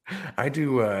 I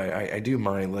do. I do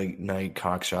my late night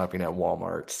cock shopping at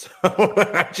Walmart. So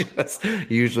I just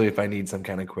usually, if I need some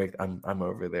kind of quick, I'm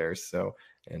over there. So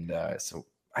I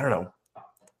don't know.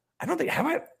 I don't think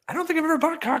I've ever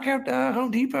bought cock at Home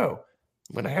Depot.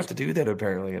 When I have to do that,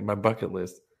 apparently, in my bucket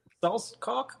list. Sells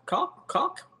cock.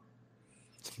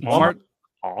 Walmart.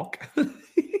 Cock.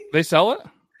 They sell it?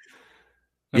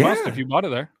 They Yeah. must if you bought it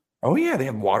there. Oh yeah, they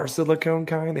have water silicone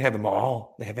kind. They have them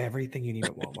all. They have everything you need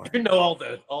at Walmart. You know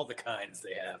all the kinds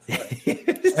they have.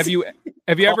 Have you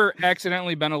ever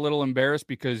accidentally been a little embarrassed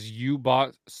because you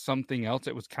bought something else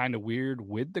that was kind of weird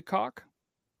with the cock?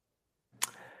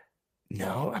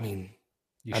 No, I mean,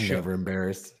 You I'm should. never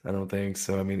embarrassed. I don't think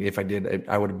so. I mean, if I did,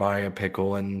 I would buy a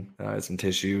pickle and some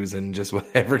tissues and just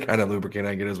whatever kind of lubricant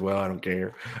I get as well. I don't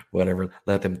care. Whatever.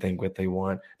 Let them think what they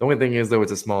want. The only thing is, though,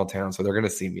 it's a small town, so they're going to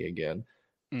see me again.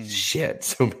 Shit.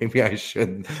 So maybe I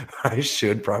should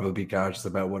probably be cautious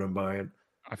about what I'm buying.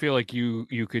 I feel like you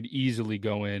could easily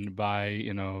go in, buy,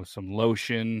 some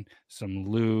lotion, some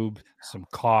lube, some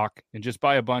caulk, and just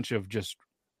buy a bunch of just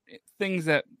things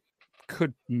that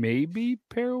could maybe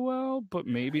pair well, but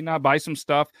maybe not. Buy some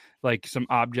stuff, like some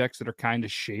objects that are kind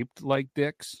of shaped like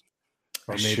dicks.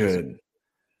 Or should.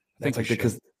 I think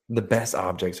because the best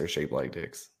objects are shaped like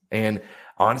dicks. And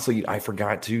honestly, I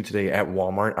forgot to today at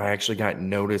Walmart. I actually got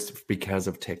noticed because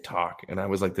of TikTok. And I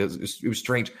was like, it was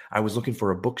strange. I was looking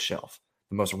for a bookshelf,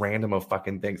 the most random of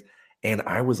fucking things. And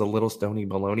I was a little stony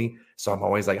baloney. So I'm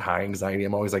always like high anxiety.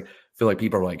 I'm always like, feel like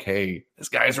people are like, hey, this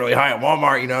guy's really high at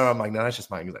Walmart. I'm like, no, that's just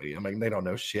my anxiety. I'm like, they don't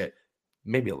know shit.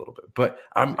 Maybe a little bit. But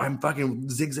I'm fucking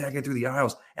zigzagging through the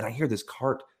aisles. And I hear this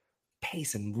cart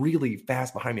pacing really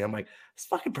fast behind me. I'm like, this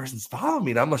fucking person's following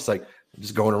me. And I'm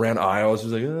just going around aisles,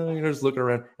 just like, just looking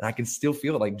around, and I can still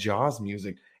feel it like Jaws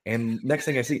music. And next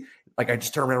thing I see, like, I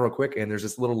just turn around real quick, and there's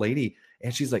this little lady,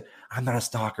 and she's like, I'm not a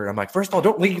stalker. And I'm like, first of all,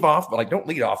 don't lead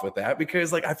off with that,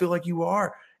 because like I feel like you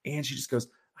are. And she just goes,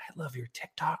 I love your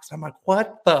TikToks. I'm like,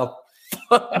 what the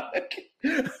fuck?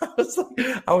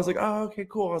 I was like, oh, okay,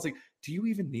 cool. I was like, do you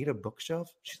even need a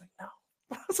bookshelf? She's like, no.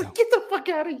 I was like, get the fuck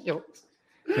out of here.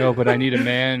 No, but I need a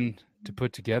man to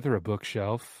put together a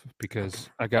bookshelf because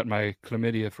I got my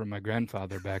chlamydia from my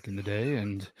grandfather back in the day,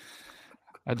 and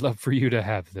I'd love for you to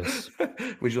have this.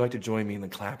 Would you like to join me in the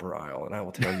clapper aisle? And I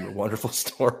will tell you a wonderful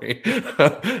story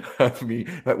of me.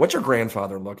 What's your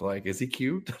grandfather look like? Is he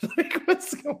cute? Like,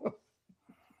 what's going on?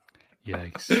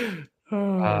 Yikes.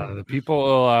 The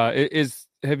people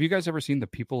have you guys ever seen the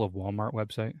People of Walmart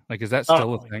website? Like, is that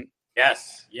still a thing?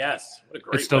 Yes. What a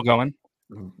great It's still going?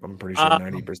 I'm pretty sure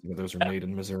 90% of those are made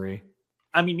in Missouri.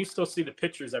 I mean, you still see the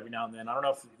pictures every now and then. I don't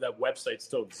know if that website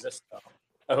still exists, though.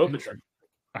 I hope it does.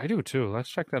 I do, too. Let's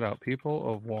check that out.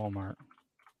 People of Walmart.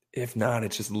 If not,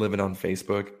 it's just living on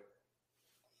Facebook.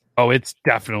 Oh, it's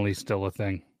definitely still a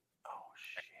thing. Oh,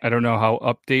 shit. I don't know how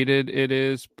updated it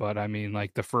is, but I mean,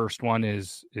 like, the first one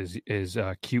is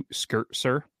cute skirt,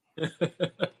 sir.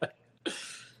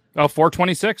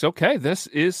 426. Okay, this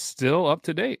is still up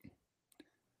to date.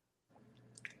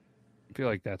 I feel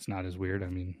like that's not as weird. I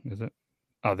mean, is it?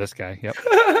 Oh, this guy. Yep.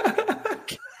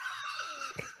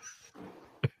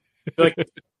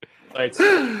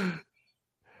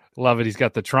 Love it. He's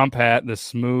got the Trump hat, the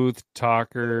smooth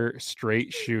talker,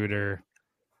 straight shooter.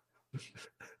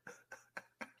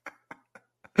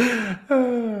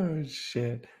 Oh,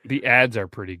 shit. The ads are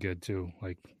pretty good, too.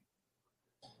 Like,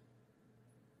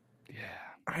 yeah.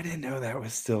 I didn't know that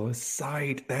was still a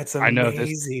site. That's amazing. I know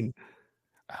this.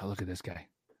 Oh, look at this guy.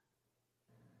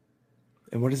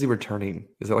 And what is he returning?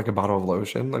 Is it like a bottle of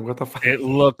lotion? Like, what the fuck? It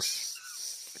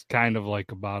looks kind of like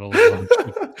a bottle of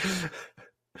lotion.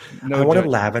 No, I wanted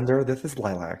lavender. This is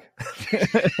lilac.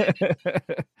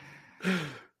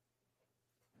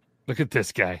 Look at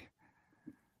this guy.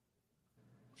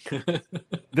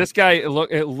 This guy,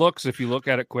 it looks, if you look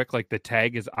at it quick, like the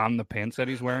tag is on the pants that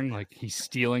he's wearing. Like he's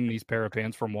stealing these pair of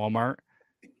pants from Walmart.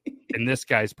 And this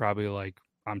guy's probably like,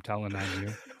 I'm telling on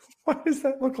you. Why does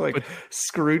that look like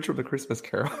Scrooge from the Christmas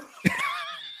Carol?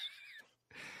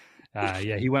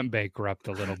 Yeah, he went bankrupt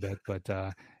a little bit, but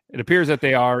it appears that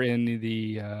they are in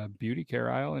the beauty care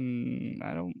aisle, and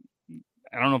I don't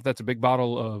know if that's a big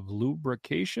bottle of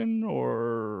lubrication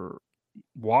or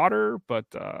water, but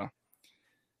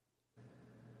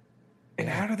and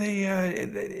how do they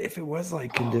if it was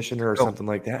like conditioner or something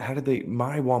like that, how did they?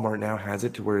 My Walmart now has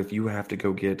it to where if you have to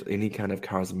go get any kind of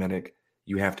cosmetic,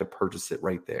 you have to purchase it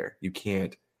right there. You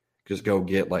can't just go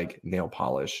get like nail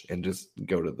polish and just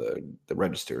go to the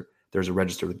register. There's a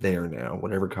register there now.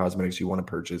 Whatever cosmetics you want to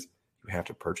purchase, you have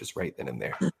to purchase right then and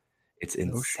there. It's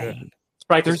insane. It's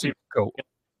probably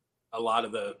a lot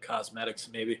of the cosmetics,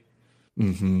 maybe.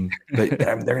 Mm-hmm. But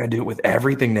they're going to do it with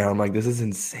everything now. I'm like, this is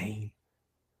insane.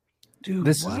 Dude,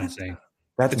 this is insane.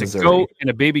 That's it's Missouri. A goat in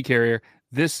a baby carrier.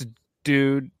 This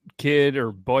dude, kid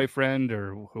or boyfriend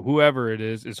or whoever it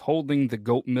is holding the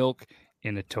goat milk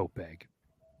in a tote bag.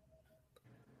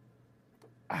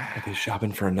 Are they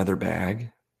shopping for another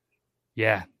bag?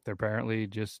 Yeah, they're apparently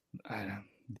just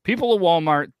people of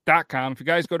Walmart.com. If you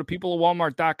guys go to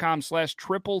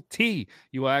peopleofwalmart.com/triple T,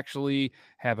 you will actually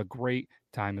have a great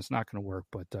time. It's not going to work,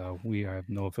 but we have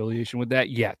no affiliation with that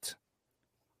yet.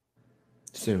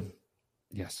 Soon.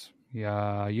 Yes.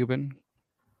 Yeah, Euban.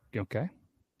 Okay.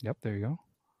 Yep, there you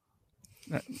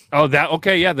go.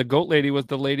 Okay, yeah, the goat lady was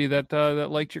the lady that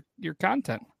liked your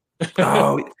content.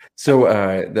 Oh, so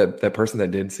that person that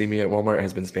did see me at Walmart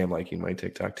has been spam liking my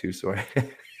TikTok too. So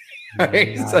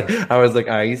I was like,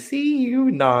 I see you,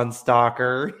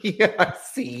 non-stalker. Yeah, I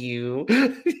see you.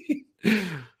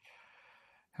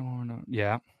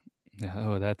 Yeah.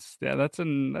 Oh, that's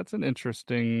an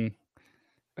interesting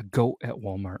goat at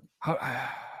Walmart. I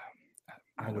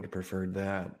would have preferred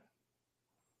that.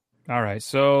 All right,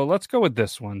 so let's go with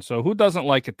this one. So who doesn't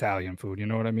like Italian food? You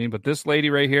know what I mean? But this lady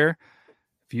right here,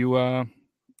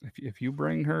 if you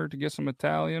bring her to get some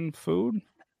Italian food,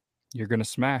 you're gonna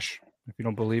smash. If you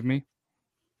don't believe me.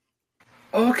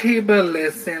 Okay, but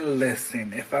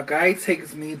listen. If a guy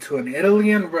takes me to an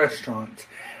Italian restaurant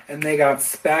and they got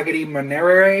spaghetti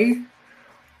monere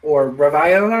or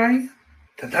ravioli,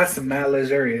 then that's mad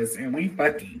luxurious and we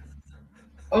fucking.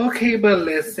 Okay, but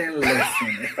listen.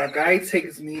 If a guy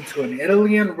takes me to an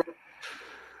Italian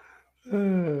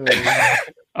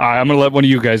I'm going to let one of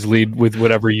you guys lead with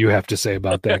whatever you have to say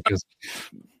about that. Because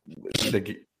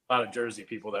a lot of Jersey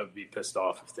people that would be pissed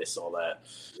off if they saw that.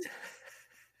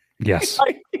 Yes.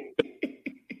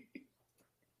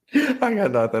 I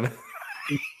got nothing.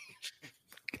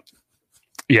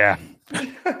 Yeah.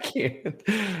 I can't.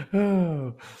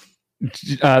 Oh.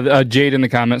 Jade in the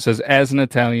comment says, as an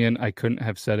Italian, I couldn't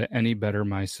have said it any better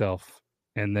myself.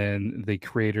 And then the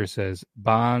creator says,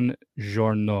 Buon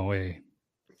giorno.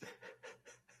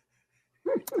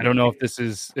 I don't know if this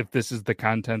is the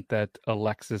content that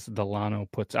Alexis Delano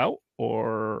puts out,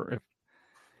 or if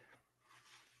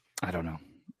I don't know.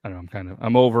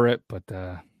 I'm over it, but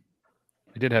I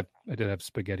did have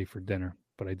spaghetti for dinner,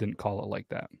 but I didn't call it like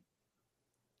that.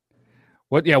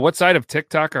 What side of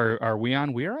TikTok are we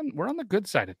on? We're on the good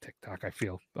side of TikTok, I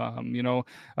feel. A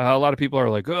lot of people are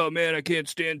like, "Oh man, I can't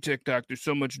stand TikTok. There's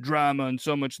so much drama and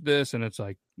so much this," and it's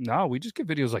like, no, we just get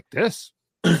videos like this.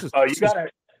 All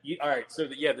right. So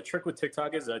the trick with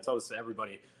TikTok is, I tell this to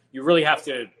everybody, you really have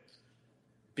to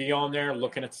be on there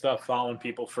looking at stuff, following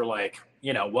people for like,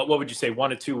 what would you say, 1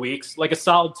 to 2 weeks, like a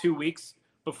solid 2 weeks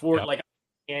before, I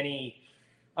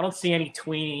don't see any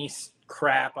tweenies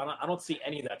crap. I don't see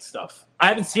any of that stuff. I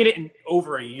haven't seen it in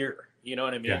over a year. You know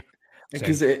what I mean? Yeah.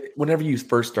 Because whenever you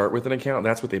first start with an account,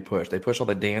 that's what they push. They push all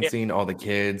the dancing, all the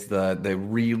kids, the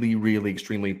really, really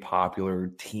extremely popular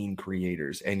teen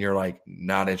creators. And you're like,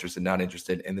 not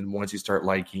interested. And then once you start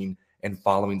liking and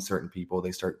following certain people,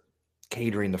 they start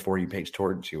catering the For You page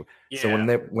towards you. Yeah. So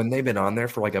when they've been on there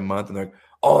for like a month and they're like,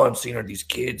 oh, I'm seeing all these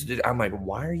kids, I'm like,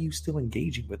 why are you still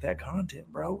engaging with that content,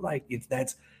 bro? Like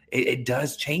it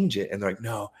does change it. And they're like,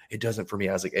 no, it doesn't for me.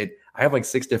 I was like, I have like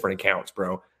 6 different accounts,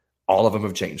 bro. All of them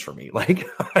have changed for me. Like,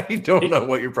 I don't know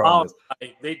what your problem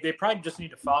is. They probably just need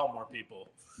to follow more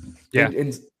people. Yeah.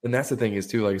 And that's the thing is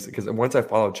too, like, because once I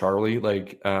follow Charlie,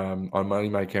 like, on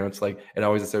my accounts, like, it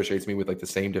always associates me with like the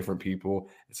same different people.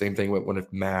 Same thing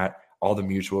with Matt, all the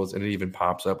mutuals, and it even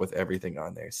pops up with everything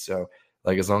on there. So,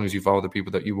 like, as long as you follow the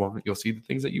people that you want, you'll see the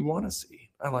things that you want to see.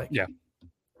 I like. Yeah.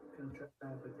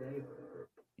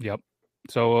 Yep.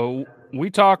 So we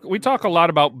talk a lot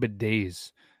about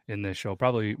bidets in this show,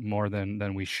 probably more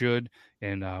than we should,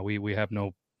 and we have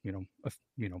no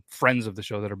friends of the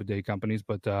show that are bidet companies,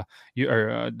 but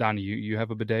Donnie, you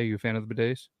have a bidet? You a fan of the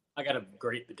bidets? I got a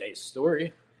great bidet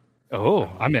story. Oh,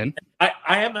 I'm in. I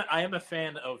am a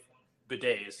fan of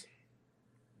bidets,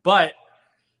 but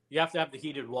you have to have the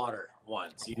heated water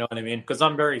ones. You know what I mean? Because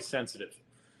I'm very sensitive.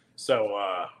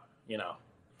 So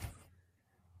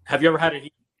have you ever had a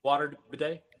heated water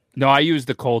bidet? No, I use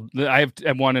the cold. I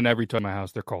have one in every toilet in my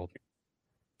house. They're cold.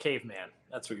 Caveman,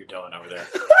 that's what you're doing over there.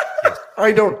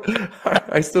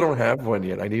 I still don't have one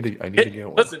yet. I need to get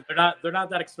one. Listen, they're not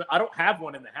that expensive. I don't have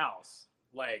one in the house,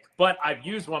 but I've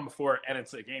used one before, and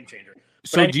it's a game changer.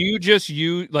 So do you just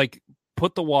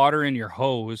put the water in your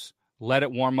hose, let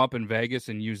it warm up in Vegas,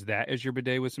 and use that as your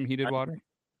bidet with some heated water?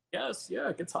 Yes, yeah,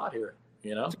 it gets hot here.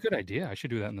 It's a good idea. I should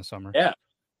do that in the summer. Yeah.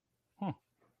 I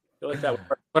feel like that would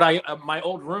work. But my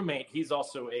old roommate, he's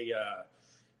also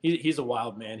he's a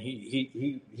wild man.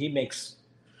 He makes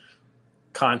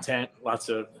content, lots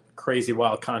of crazy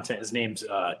wild content. His name's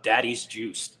Daddy's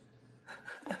Juiced.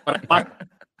 But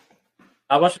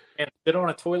I watched him sit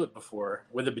on a toilet before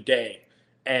with a bidet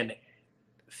and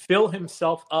fill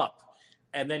himself up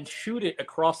and then shoot it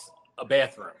across a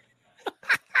bathroom.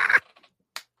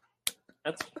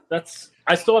 That's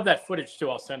I still have that footage too.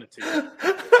 I'll send it to you.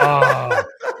 Oh,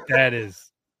 that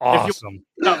is awesome.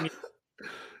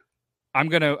 I'm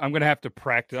gonna have to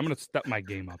practice. I'm gonna step my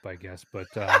game up, I guess. But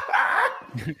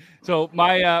so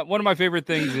my one of my favorite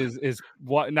things is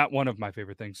not one of my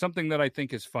favorite things. Something that I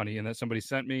think is funny and that somebody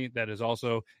sent me that is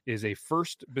a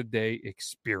first bidet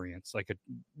experience. Like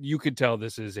you could tell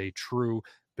this is a true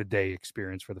bidet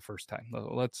experience for the first time.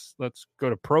 Let's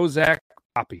go to Prozac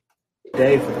Poppy.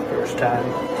 Day for the first time.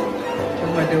 What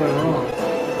am I doing wrong?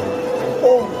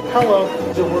 Oh, hello.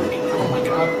 Is it working? Oh my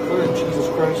god. Oh, Jesus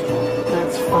Christ.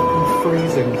 That's fucking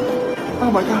freezing.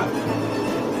 Oh my god.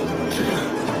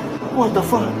 What the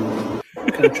fuck?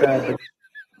 Could have tried to.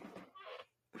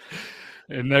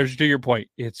 And there's to your point.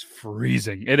 It's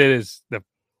freezing. It is the.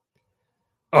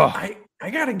 Oh, I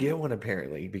gotta get one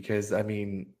apparently because I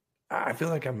mean I feel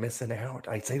like I'm missing out.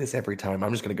 I say this every time.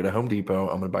 I'm just gonna go to Home Depot.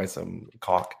 I'm gonna buy some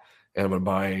caulk. And I'm going to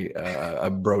buy a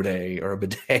Broday or a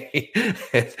bidet,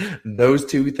 those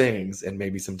 2 things, and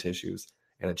maybe some tissues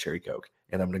and a cherry Coke.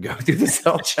 And I'm going to go through the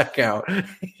self-checkout.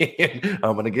 And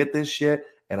I'm going to get this shit,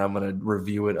 and I'm going to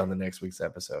review it on the next week's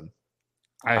episode.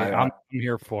 I'm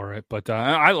here for it, but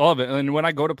I love it. And when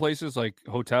I go to places like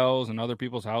hotels and other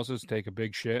people's houses, take a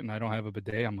big shit, and I don't have a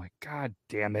bidet, I'm like, God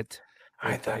damn it.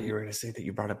 I thought you were going to say that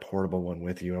you brought a portable one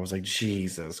with you. I was like,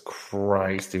 Jesus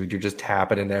Christ, dude, you're just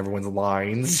tapping into everyone's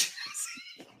lines.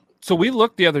 So we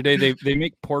looked the other day. They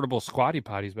make portable squatty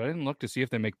potties, but I didn't look to see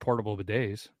if they make portable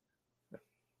bidets.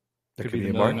 That could be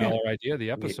the $1 million idea of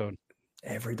the episode.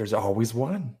 There's always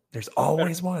one. There's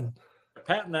always one.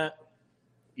 Patent that.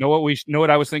 Know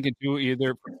what I was thinking too?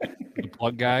 Either the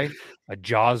plug guy, a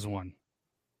Jaws one.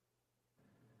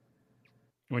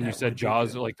 When you said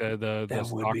Jaws, like the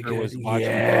stalker was good. watching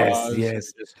Yes, Jaws.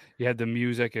 yes. You had the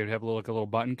music. It would have a little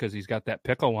button because he's got that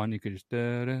pickle one. You could just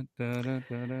until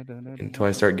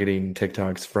I start getting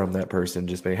TikToks from that person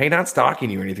just saying, hey, not stalking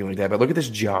you or anything like that, but look at this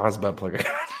Jaws butt plug.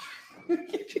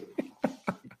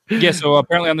 Yeah, so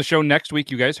apparently on the show next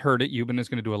week, you guys heard it. Euban is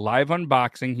going to do a live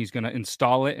unboxing. He's going to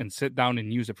install it and sit down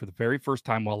and use it for the very first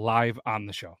time while live on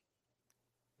the show.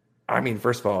 I mean,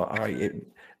 first of all,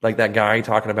 like that guy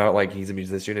talking about like he's a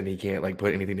musician and he can't like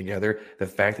put anything together. The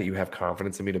fact that you have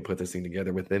confidence in me to put this thing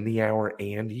together within the hour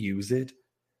and use it.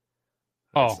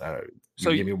 So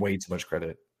you give me way too much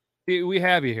credit. We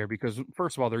have you here because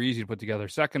first of all, they're easy to put together.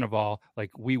 Second of all,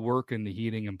 like we work in the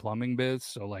heating and plumbing biz,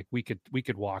 so like we could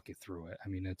walk you through it. I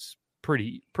mean, it's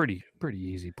pretty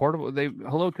easy. Portable.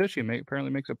 Hello Tushy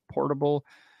apparently makes a portable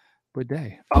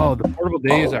bidet. Oh, the portable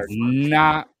bidets are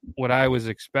not what I was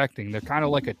expecting. They're kind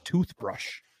of like a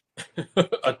toothbrush.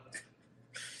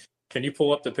 Can you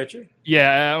pull up the picture?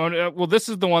 Yeah. Well, this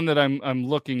is the one that I'm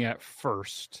looking at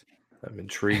first. I'm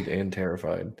intrigued and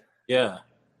terrified. Yeah.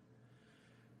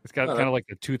 It's got kind of like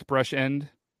a toothbrush end.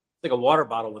 It's like a water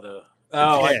bottle with a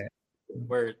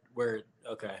where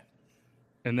okay.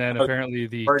 And then apparently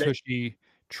the Tushy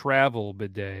travel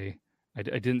bidet. I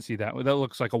didn't see that. That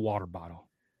looks like a water bottle.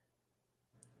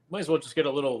 Might as well just get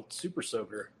a little super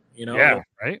soaker, Yeah,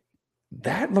 right?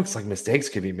 That looks like mistakes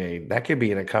could be made. That could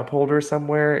be in a cup holder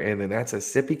somewhere, and then that's a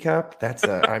sippy cup. That's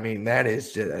I mean, that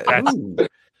is just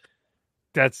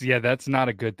that's not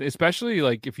a good thing. Especially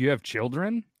like if you have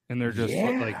children and they're just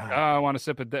like, oh, I want to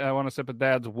sip of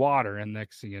dad's water, and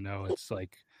next thing you know, it's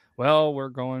like, well, we're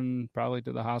going probably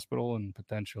to the hospital and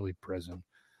potentially prison.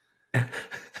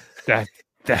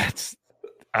 That's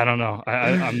I don't know.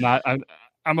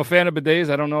 I'm a fan of bidets.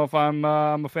 I don't know if I'm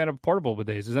a fan of portable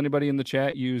bidets. Has anybody in the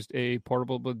chat used a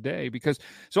portable bidet?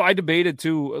 So I debated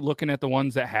too, looking at the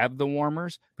ones that have the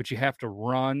warmers, but you have to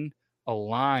run a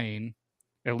line.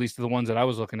 At least the ones that I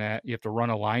was looking at, you have to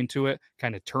run a line to it,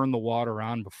 kind of turn the water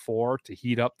on before to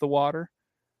heat up the water.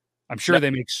 I'm sure they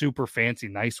make super fancy,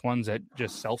 nice ones that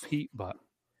just self-heat, but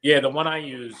yeah, the one I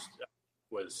used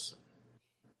was,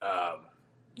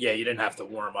 you didn't have to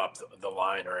warm up the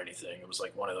line or anything. It was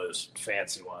like one of those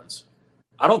fancy ones.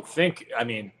 I'll have to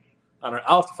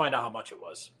find out how much it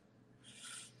was.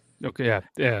 Okay, yeah,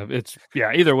 it's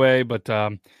either way, but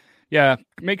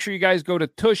make sure you guys go to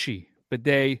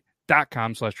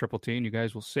tushybidet.com/triple-T and you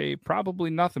guys will save probably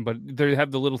nothing, but they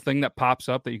have the little thing that pops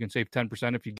up that you can save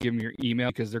 10% if you give them your email,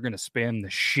 because they're going to spam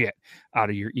the shit out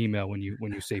of your email when you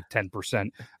save 10%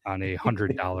 on a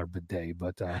 $100 bidet.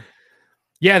 But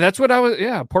that's what I was.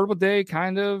 Yeah, portable bidet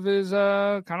kind of is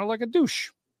kind of like a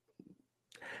douche.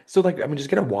 So just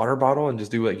get a water bottle and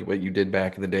just do like what you did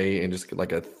back in the day and just get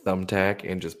like a thumbtack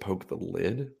and just poke the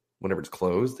lid whenever it's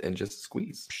closed and just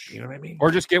squeeze. You know what I mean?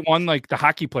 Or just get one like the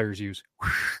hockey players use.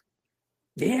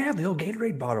 Yeah, the old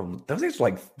Gatorade bottle. Those things were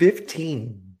like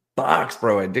 $15,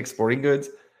 bro, at Dick's Sporting Goods.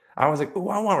 I was like, oh,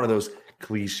 I want one of those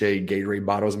cliche Gatorade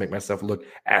bottles and make myself look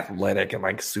athletic and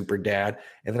like super dad.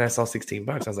 And then I saw $16.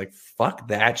 I was like, fuck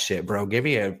that shit, bro. Give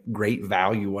me a great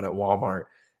value one at Walmart.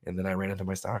 And then I ran into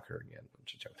my stalker again.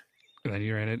 And then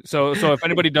you ran it. So if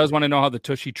anybody does want to know how the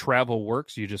Tushy travel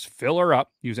works, you just fill her up.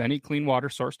 Use any clean water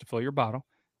source to fill your bottle.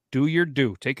 Do your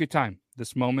due. Take your time.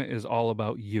 This moment is all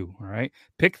about you. All right.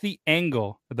 Pick the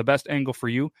best angle for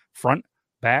you. Front,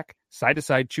 back, side to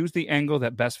side. Choose the angle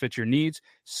that best fits your needs.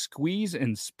 Squeeze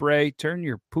and spray. Turn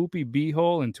your poopy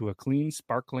beehole into a clean,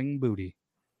 sparkling booty.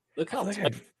 Look how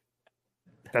tight.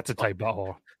 That's a tight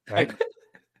butthole, right?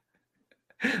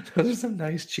 Those are some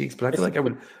nice cheeks, but I feel like I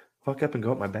would fuck up and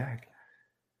go up my back.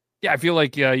 Yeah, I feel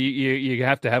like you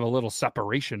have to have a little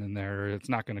separation in there. It's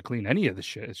not going to clean any of the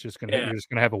shit. It's just you're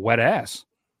just gonna have a wet ass.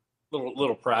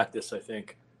 Little practice, I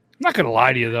think. I'm not gonna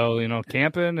lie to you though.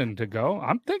 Camping and to go,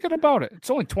 I'm thinking about it. It's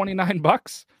only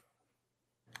 $29.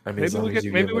 I mean,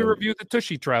 maybe we review the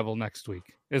Tushy travel next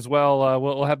week as well.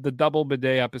 We'll have the double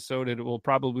bidet episode. It will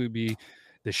probably be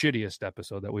the shittiest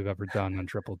episode that we've ever done on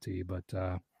Triple T, but.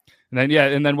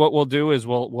 And then what we'll do is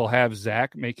we'll have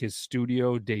Zach make his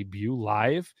studio debut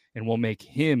live, and we'll make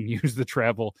him use the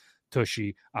travel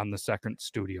Tushy on the second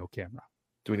studio camera.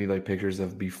 Do we need like pictures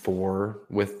of before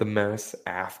with the mess,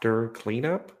 after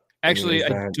cleanup? Actually,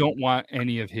 I don't want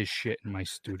any of his shit in my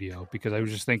studio because I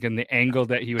was just thinking the angle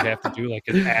that he would have to do, like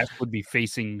his ass would be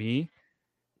facing me,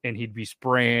 and he'd be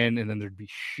spraying, and then there'd be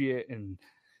shit, and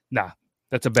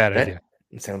that's a bad idea.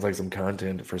 It sounds like some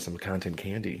content for some content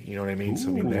candy. You know what I mean? Ooh. So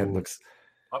I mean, that looks.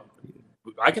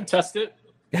 I can test it.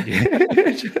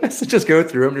 just go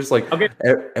through them, just like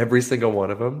every single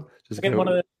one of them. Just get one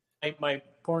of my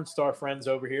porn star friends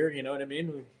over here. You know what I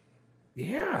mean?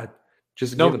 Yeah,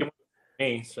 just no give it.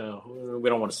 me, so we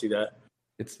don't want to see that.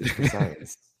 It's for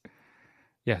science.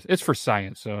 Yes, it's for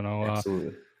science. So no,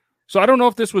 Absolutely. So I don't know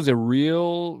if this was a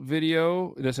real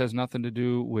video. This has nothing to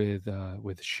do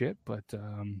with shit, but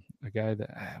a guy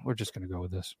that we're just gonna go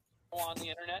with this. On the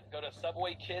internet, go to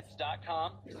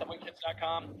subwaykids.com.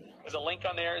 Subwaykids.com. There's a link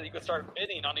on there that you can start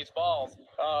bidding on these balls.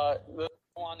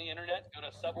 On the internet, go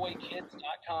to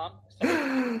subwaykids.com.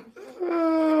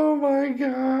 Oh my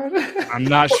god! I'm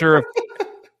not sure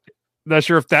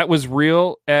if that was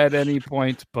real at any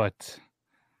point, but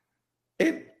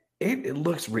it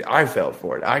looks real. I fell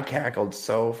for it. I cackled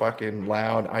so fucking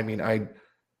loud. I mean,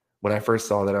 when I first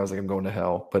saw that, I was like, I'm going to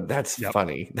hell. But that's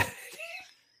funny.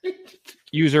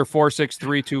 User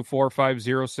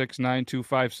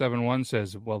 4632450692571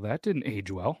 says, well, that didn't age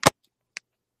well.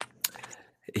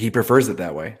 He prefers it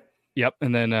that way. Yep.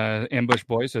 And then Ambush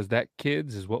Boy says, that,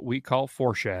 kids, is what we call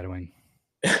foreshadowing.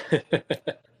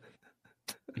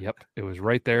 Yep. It was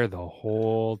right there the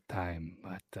whole time.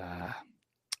 But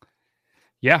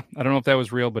yeah, I don't know if that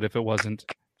was real, but if it wasn't,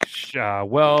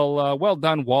 well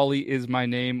done. Wally is my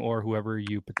name, or whoever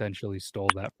you potentially stole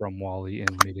that from, Wally,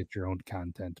 and made it your own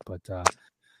content. But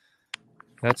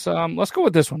let's go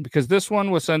with this one, because this one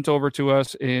was sent over to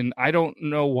us, and I don't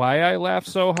know why I laughed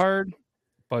so hard,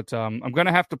 but I'm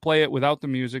gonna have to play it without the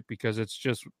music because it's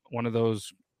just one of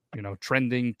those,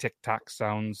 trending TikTok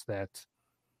sounds that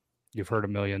you've heard a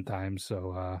million times.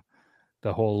 So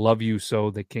the whole "love you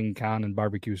so," the King Khan and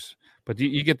barbecues. But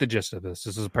you get the gist of this.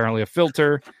 This is apparently a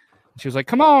filter. She was like,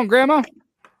 "Come on, Grandma."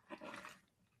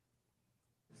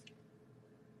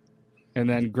 And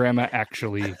then Grandma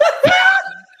actually.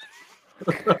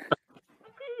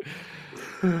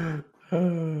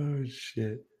 Oh,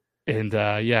 shit. And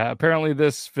yeah, apparently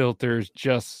this filter's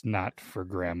just not for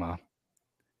Grandma.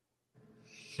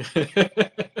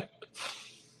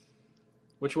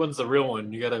 Which one's the real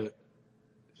one? You gotta.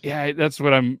 Yeah, that's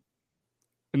what I'm.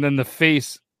 And then the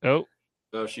face. Oh,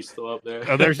 she's still up there.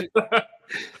 Oh, there's.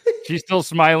 She's still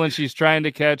smiling. She's trying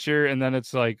to catch her, and then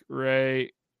it's like,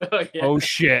 right. Yeah. Oh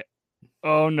shit!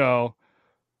 Oh no!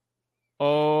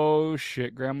 Oh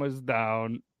shit! Grandma's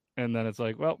down, and then it's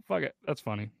like, well, fuck it. That's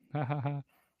funny. Ha ha ha.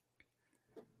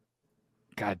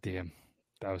 God damn,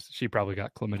 she probably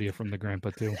got chlamydia from the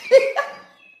grandpa too.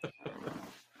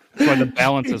 That's why the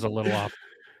balance is a little off.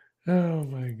 Oh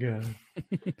my god.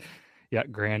 Yeah,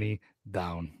 Granny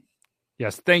down.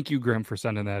 Yes, thank you, Grim, for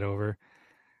sending that over.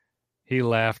 He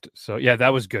laughed. So yeah,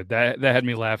 that was good. That had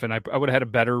me laughing. I would have had a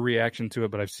better reaction to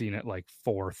it, but I've seen it like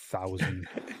 4,000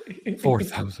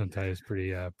 times.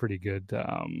 Pretty good.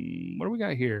 What do we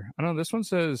got here? I don't know. This one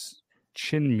says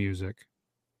chin music.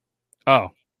 Oh,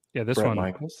 yeah, this Bret one.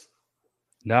 Michaels?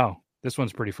 No, this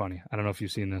one's pretty funny. I don't know if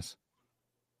you've seen this.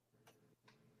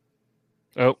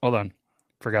 Oh, hold on.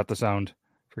 Forgot the sound.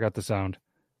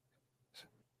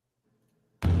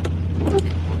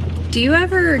 Do you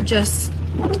ever just...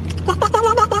 What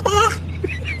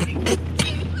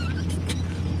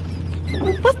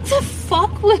the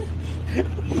fuck was...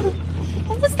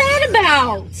 What was that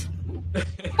about?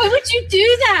 Why would you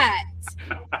do that?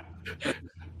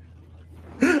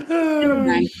 Never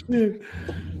mind.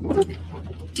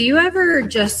 Do you ever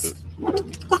just...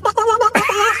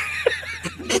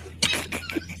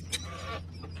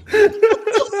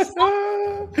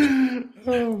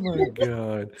 Oh my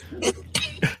god.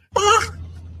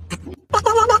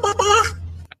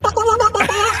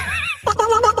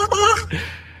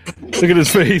 Look at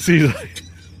his face. He's like,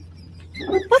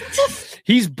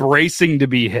 he's bracing to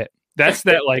be hit. That's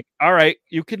that, like, all right,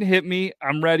 you can hit me.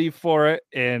 I'm ready for it.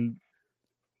 And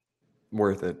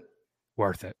worth it.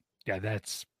 Yeah,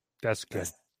 that's good.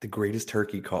 That's the greatest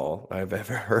turkey call I've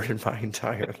ever heard in my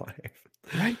entire life.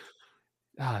 Right?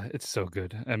 It's so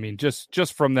good. I mean,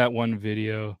 just from that one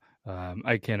video,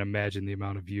 I can't imagine the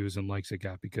amount of views and likes it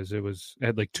got, because it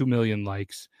had like 2 million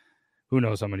likes. Who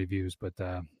knows how many views, but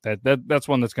that's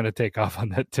one that's going to take off on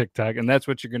that TikTok, and that's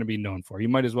what you're going to be known for. You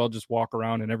might as well just walk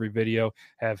around in every video,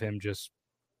 have him just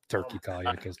turkey call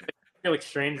you, because I feel like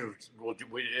strangers will,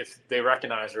 if they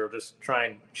recognize her, will just try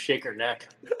and shake her neck.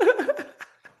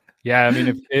 Yeah, I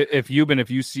mean, if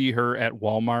you see her at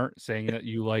Walmart saying that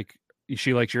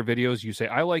she likes your videos, you say,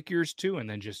 I like yours too, and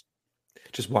then just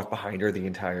walk behind her the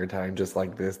entire time, just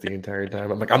like this the entire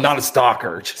time. I'm like, I'm not a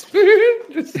stalker. Just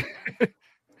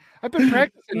I've been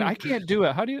practicing. I can't do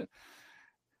it. How do you?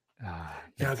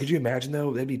 Now, could you imagine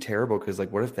though? That'd be terrible, because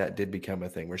like, what if that did become a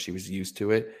thing where she was used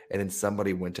to it, and then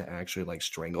somebody went to actually like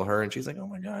strangle her, and she's like, "Oh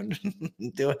my god,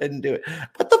 go ahead and do it."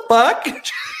 What the fuck?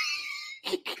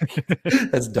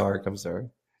 That's dark. I'm sorry.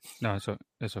 No, it's okay.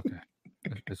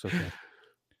 It's okay.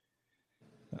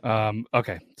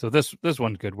 Okay, so this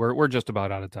one's good. We're just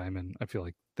about out of time, and I feel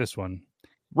like this one,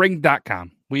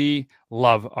 Ring.com. We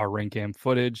love our ring cam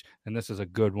footage, and this is a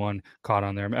good one caught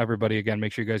on there. Everybody, again,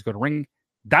 make sure you guys go to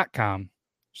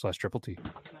ring.com/Triple T.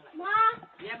 Mom?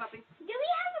 Yeah, puppy? Do we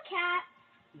have a cat?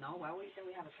 No, why would you say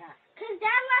we have a cat? Because Dad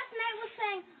last night was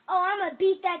saying, oh, I'm going to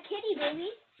beat that kitty,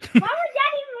 baby. Why would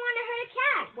Dad even want to hurt a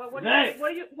cat?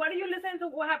 What are you listening to?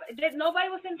 What happened? Nobody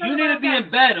was saying You need to be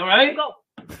in bed, all right? Go.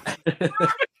 Do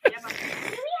we have a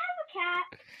cat?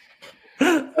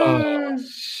 Oh,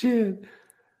 shit.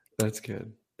 That's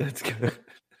good.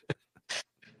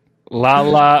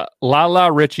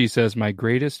 Lala Richie says, my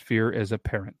greatest fear as a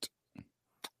parent.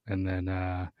 And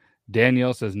then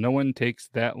Danielle says, no one takes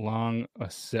that long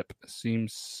a sip.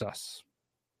 Seems sus.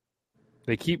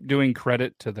 They keep doing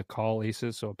credit to the Call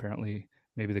Aces, so apparently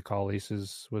maybe the Call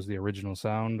Aces was the original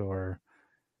sound, or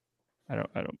I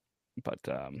don't. But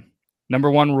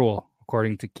number one rule,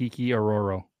 according to Kiki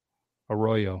Arroyo,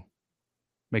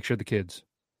 make sure the kids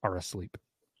are asleep.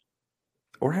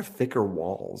 Or have thicker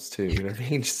walls too. You know what I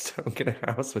mean? Just don't get a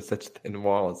house with such thin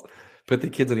walls. Put the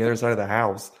kids on the other side of the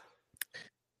house.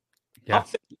 Yeah,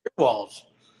 walls.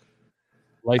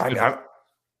 I'm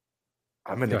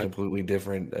in a completely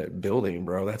different building,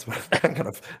 bro. That's what I got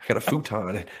a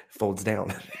futon. It folds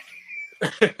down.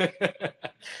 Yep.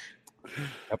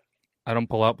 I don't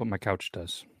pull out, but my couch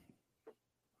does.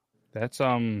 That's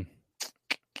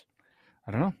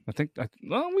I don't know. I think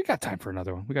we got time for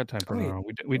another one. We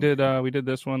did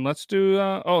this one. Let's do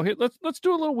let's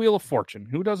do a little Wheel of Fortune.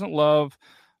 Who doesn't love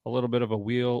a little bit of a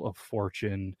Wheel of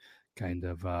Fortune kind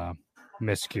of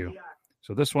miscue?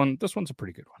 So this one's a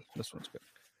pretty good one. This one's good.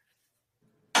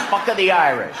 Fuck of the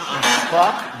Irish.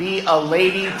 Fuck be a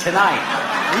lady tonight.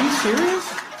 Are you serious?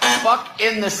 Fuck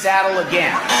in the saddle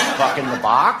again. Fuck in the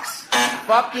box.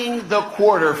 Fucking the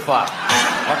quarter fuck.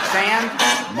 Fuck sand.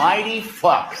 Mighty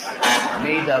fucks.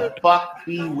 May the fuck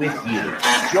be with you.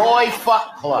 Joy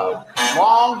Fuck Club.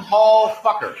 Long haul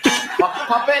fucker. Fuck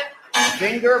puppet.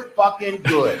 Finger fucking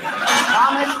good.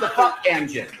 Thomas the Fuck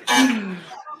Engine.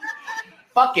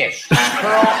 Fuckish.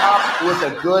 Curl up with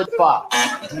a good fuck.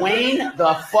 Dwayne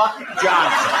the Fuck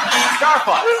Johnson.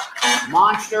 Starfuck.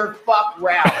 Monster Fuck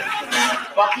Rally.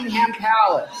 Buckingham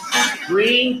Palace.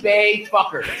 Green Bay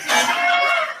Fuckers.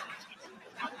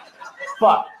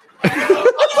 Fuck.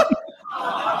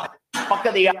 Fuck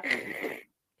of the...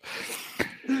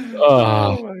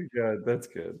 Oh my god, that's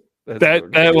good.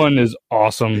 That one is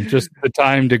awesome. Just the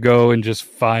time to go and just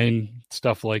find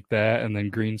stuff like that and then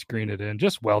green screen it in.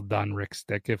 Just well done, Rick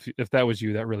Stick. If that was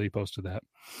you that really posted that.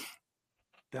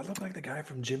 That looked like the guy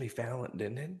from Jimmy Fallon,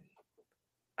 didn't it?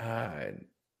 I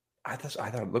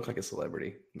thought it looked like a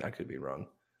celebrity. I could be wrong.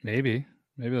 Maybe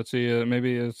let's see.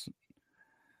 Maybe it's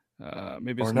or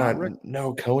not.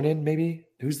 No, Conan. Maybe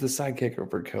who's the sidekick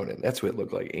for Conan? That's what it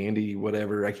looked like. Andy,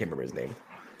 whatever. I can't remember his name.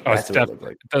 Oh, it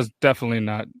does definitely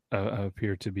not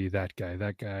appear to be that guy.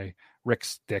 That guy, Rick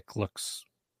Stick, looks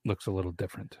a little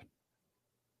different.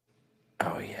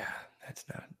 Oh yeah, that's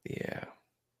not. Yeah.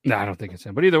 No, I don't think it's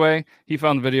him. But either way, he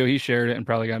found the video, he shared it, and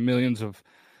probably got millions of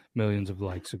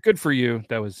likes. So good for you.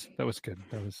 That was good.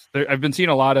 I've been seeing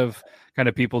a lot of kind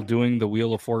of people doing the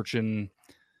Wheel of Fortune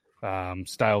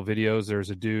style videos. There's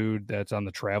a dude that's on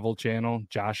the Travel Channel,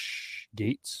 Josh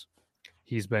Gates.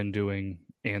 He's been doing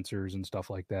answers and stuff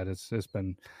like that. It's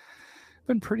been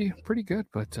pretty good.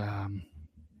 But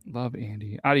love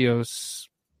Andy. Adios.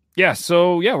 Yeah,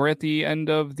 so we're at the end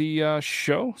of the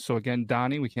show. So again,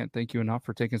 Donnie, we can't thank you enough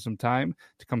for taking some time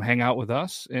to come hang out with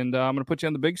us. And I'm going to put you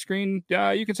on the big screen.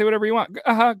 You can say whatever you want. Go.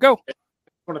 I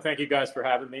want to thank you guys for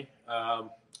having me.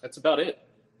 That's about it.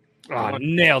 Oh,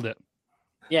 nailed it.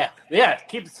 Yeah.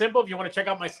 Keep it simple. If you want to check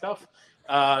out my stuff,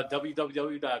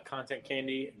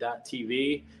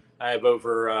 www.contentcandy.tv. I have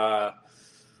over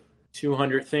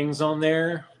 200 things on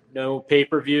there. No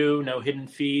pay-per-view, no hidden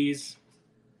fees.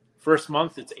 First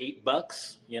month, it's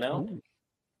 $8, you know? Ooh.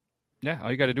 Yeah,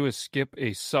 all you got to do is skip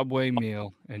a Subway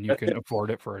meal, and you can afford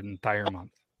it for an entire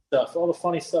month. All the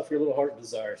funny stuff your little heart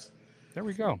desires. There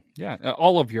we go. Yeah,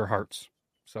 all of your hearts.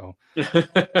 So,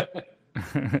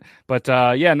 but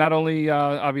not only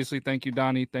obviously, thank you,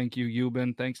 Donnie. Thank you,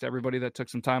 Euban. Thanks to everybody that took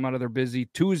some time out of their busy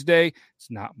Tuesday.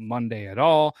 It's not Monday at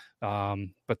all.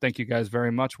 But thank you guys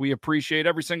very much. We appreciate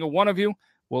every single one of you.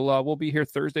 We'll be here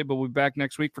Thursday, but we'll be back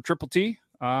next week for Triple T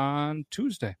on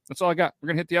Tuesday. That's all I got. We're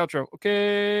going to hit the outro.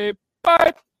 Okay, bye.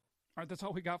 All right, that's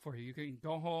all we got for you. You can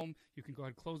go home. You can go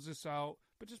ahead and close this out.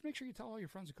 But just make sure you tell all your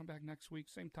friends to come back next week.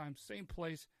 Same time, same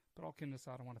place. But all kidding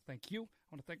aside, I want to thank you.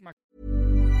 I want to thank my...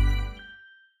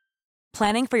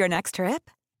 Planning for your next trip?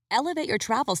 Elevate your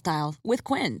travel style with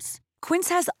Quince. Quince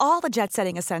has all the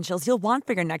jet-setting essentials you'll want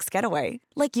for your next getaway,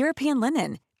 like European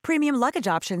linen, premium luggage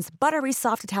options, buttery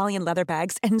soft Italian leather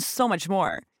bags, and so much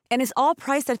more. And is all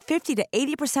priced at 50 to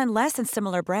 80% less than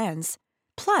similar brands.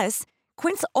 Plus,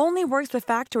 Quince only works with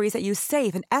factories that use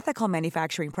safe and ethical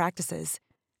manufacturing practices.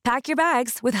 Pack your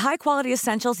bags with high-quality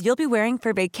essentials you'll be wearing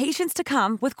for vacations to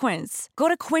come with Quince. Go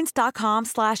to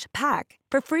quince.com/pack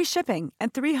for free shipping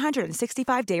and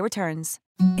 365-day returns.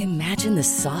 Imagine the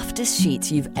softest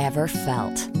sheets you've ever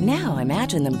felt. Now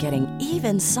imagine them getting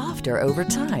even softer over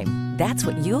time. That's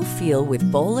what you'll feel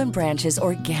with Boll & Branch's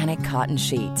organic cotton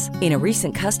sheets. In a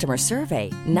recent customer survey,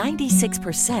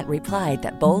 96% replied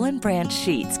that Boll & Branch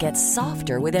sheets get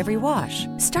softer with every wash.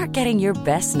 Start getting your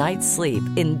best night's sleep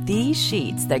in these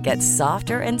sheets that get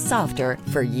softer and softer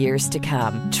for years to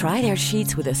come. Try their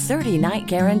sheets with a 30-night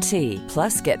guarantee.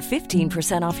 Plus, get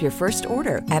 15% off your first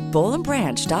order at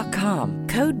bollandbranch.com.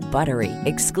 Code BUTTERY.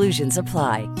 Exclusions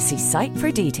apply. See site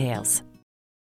for details.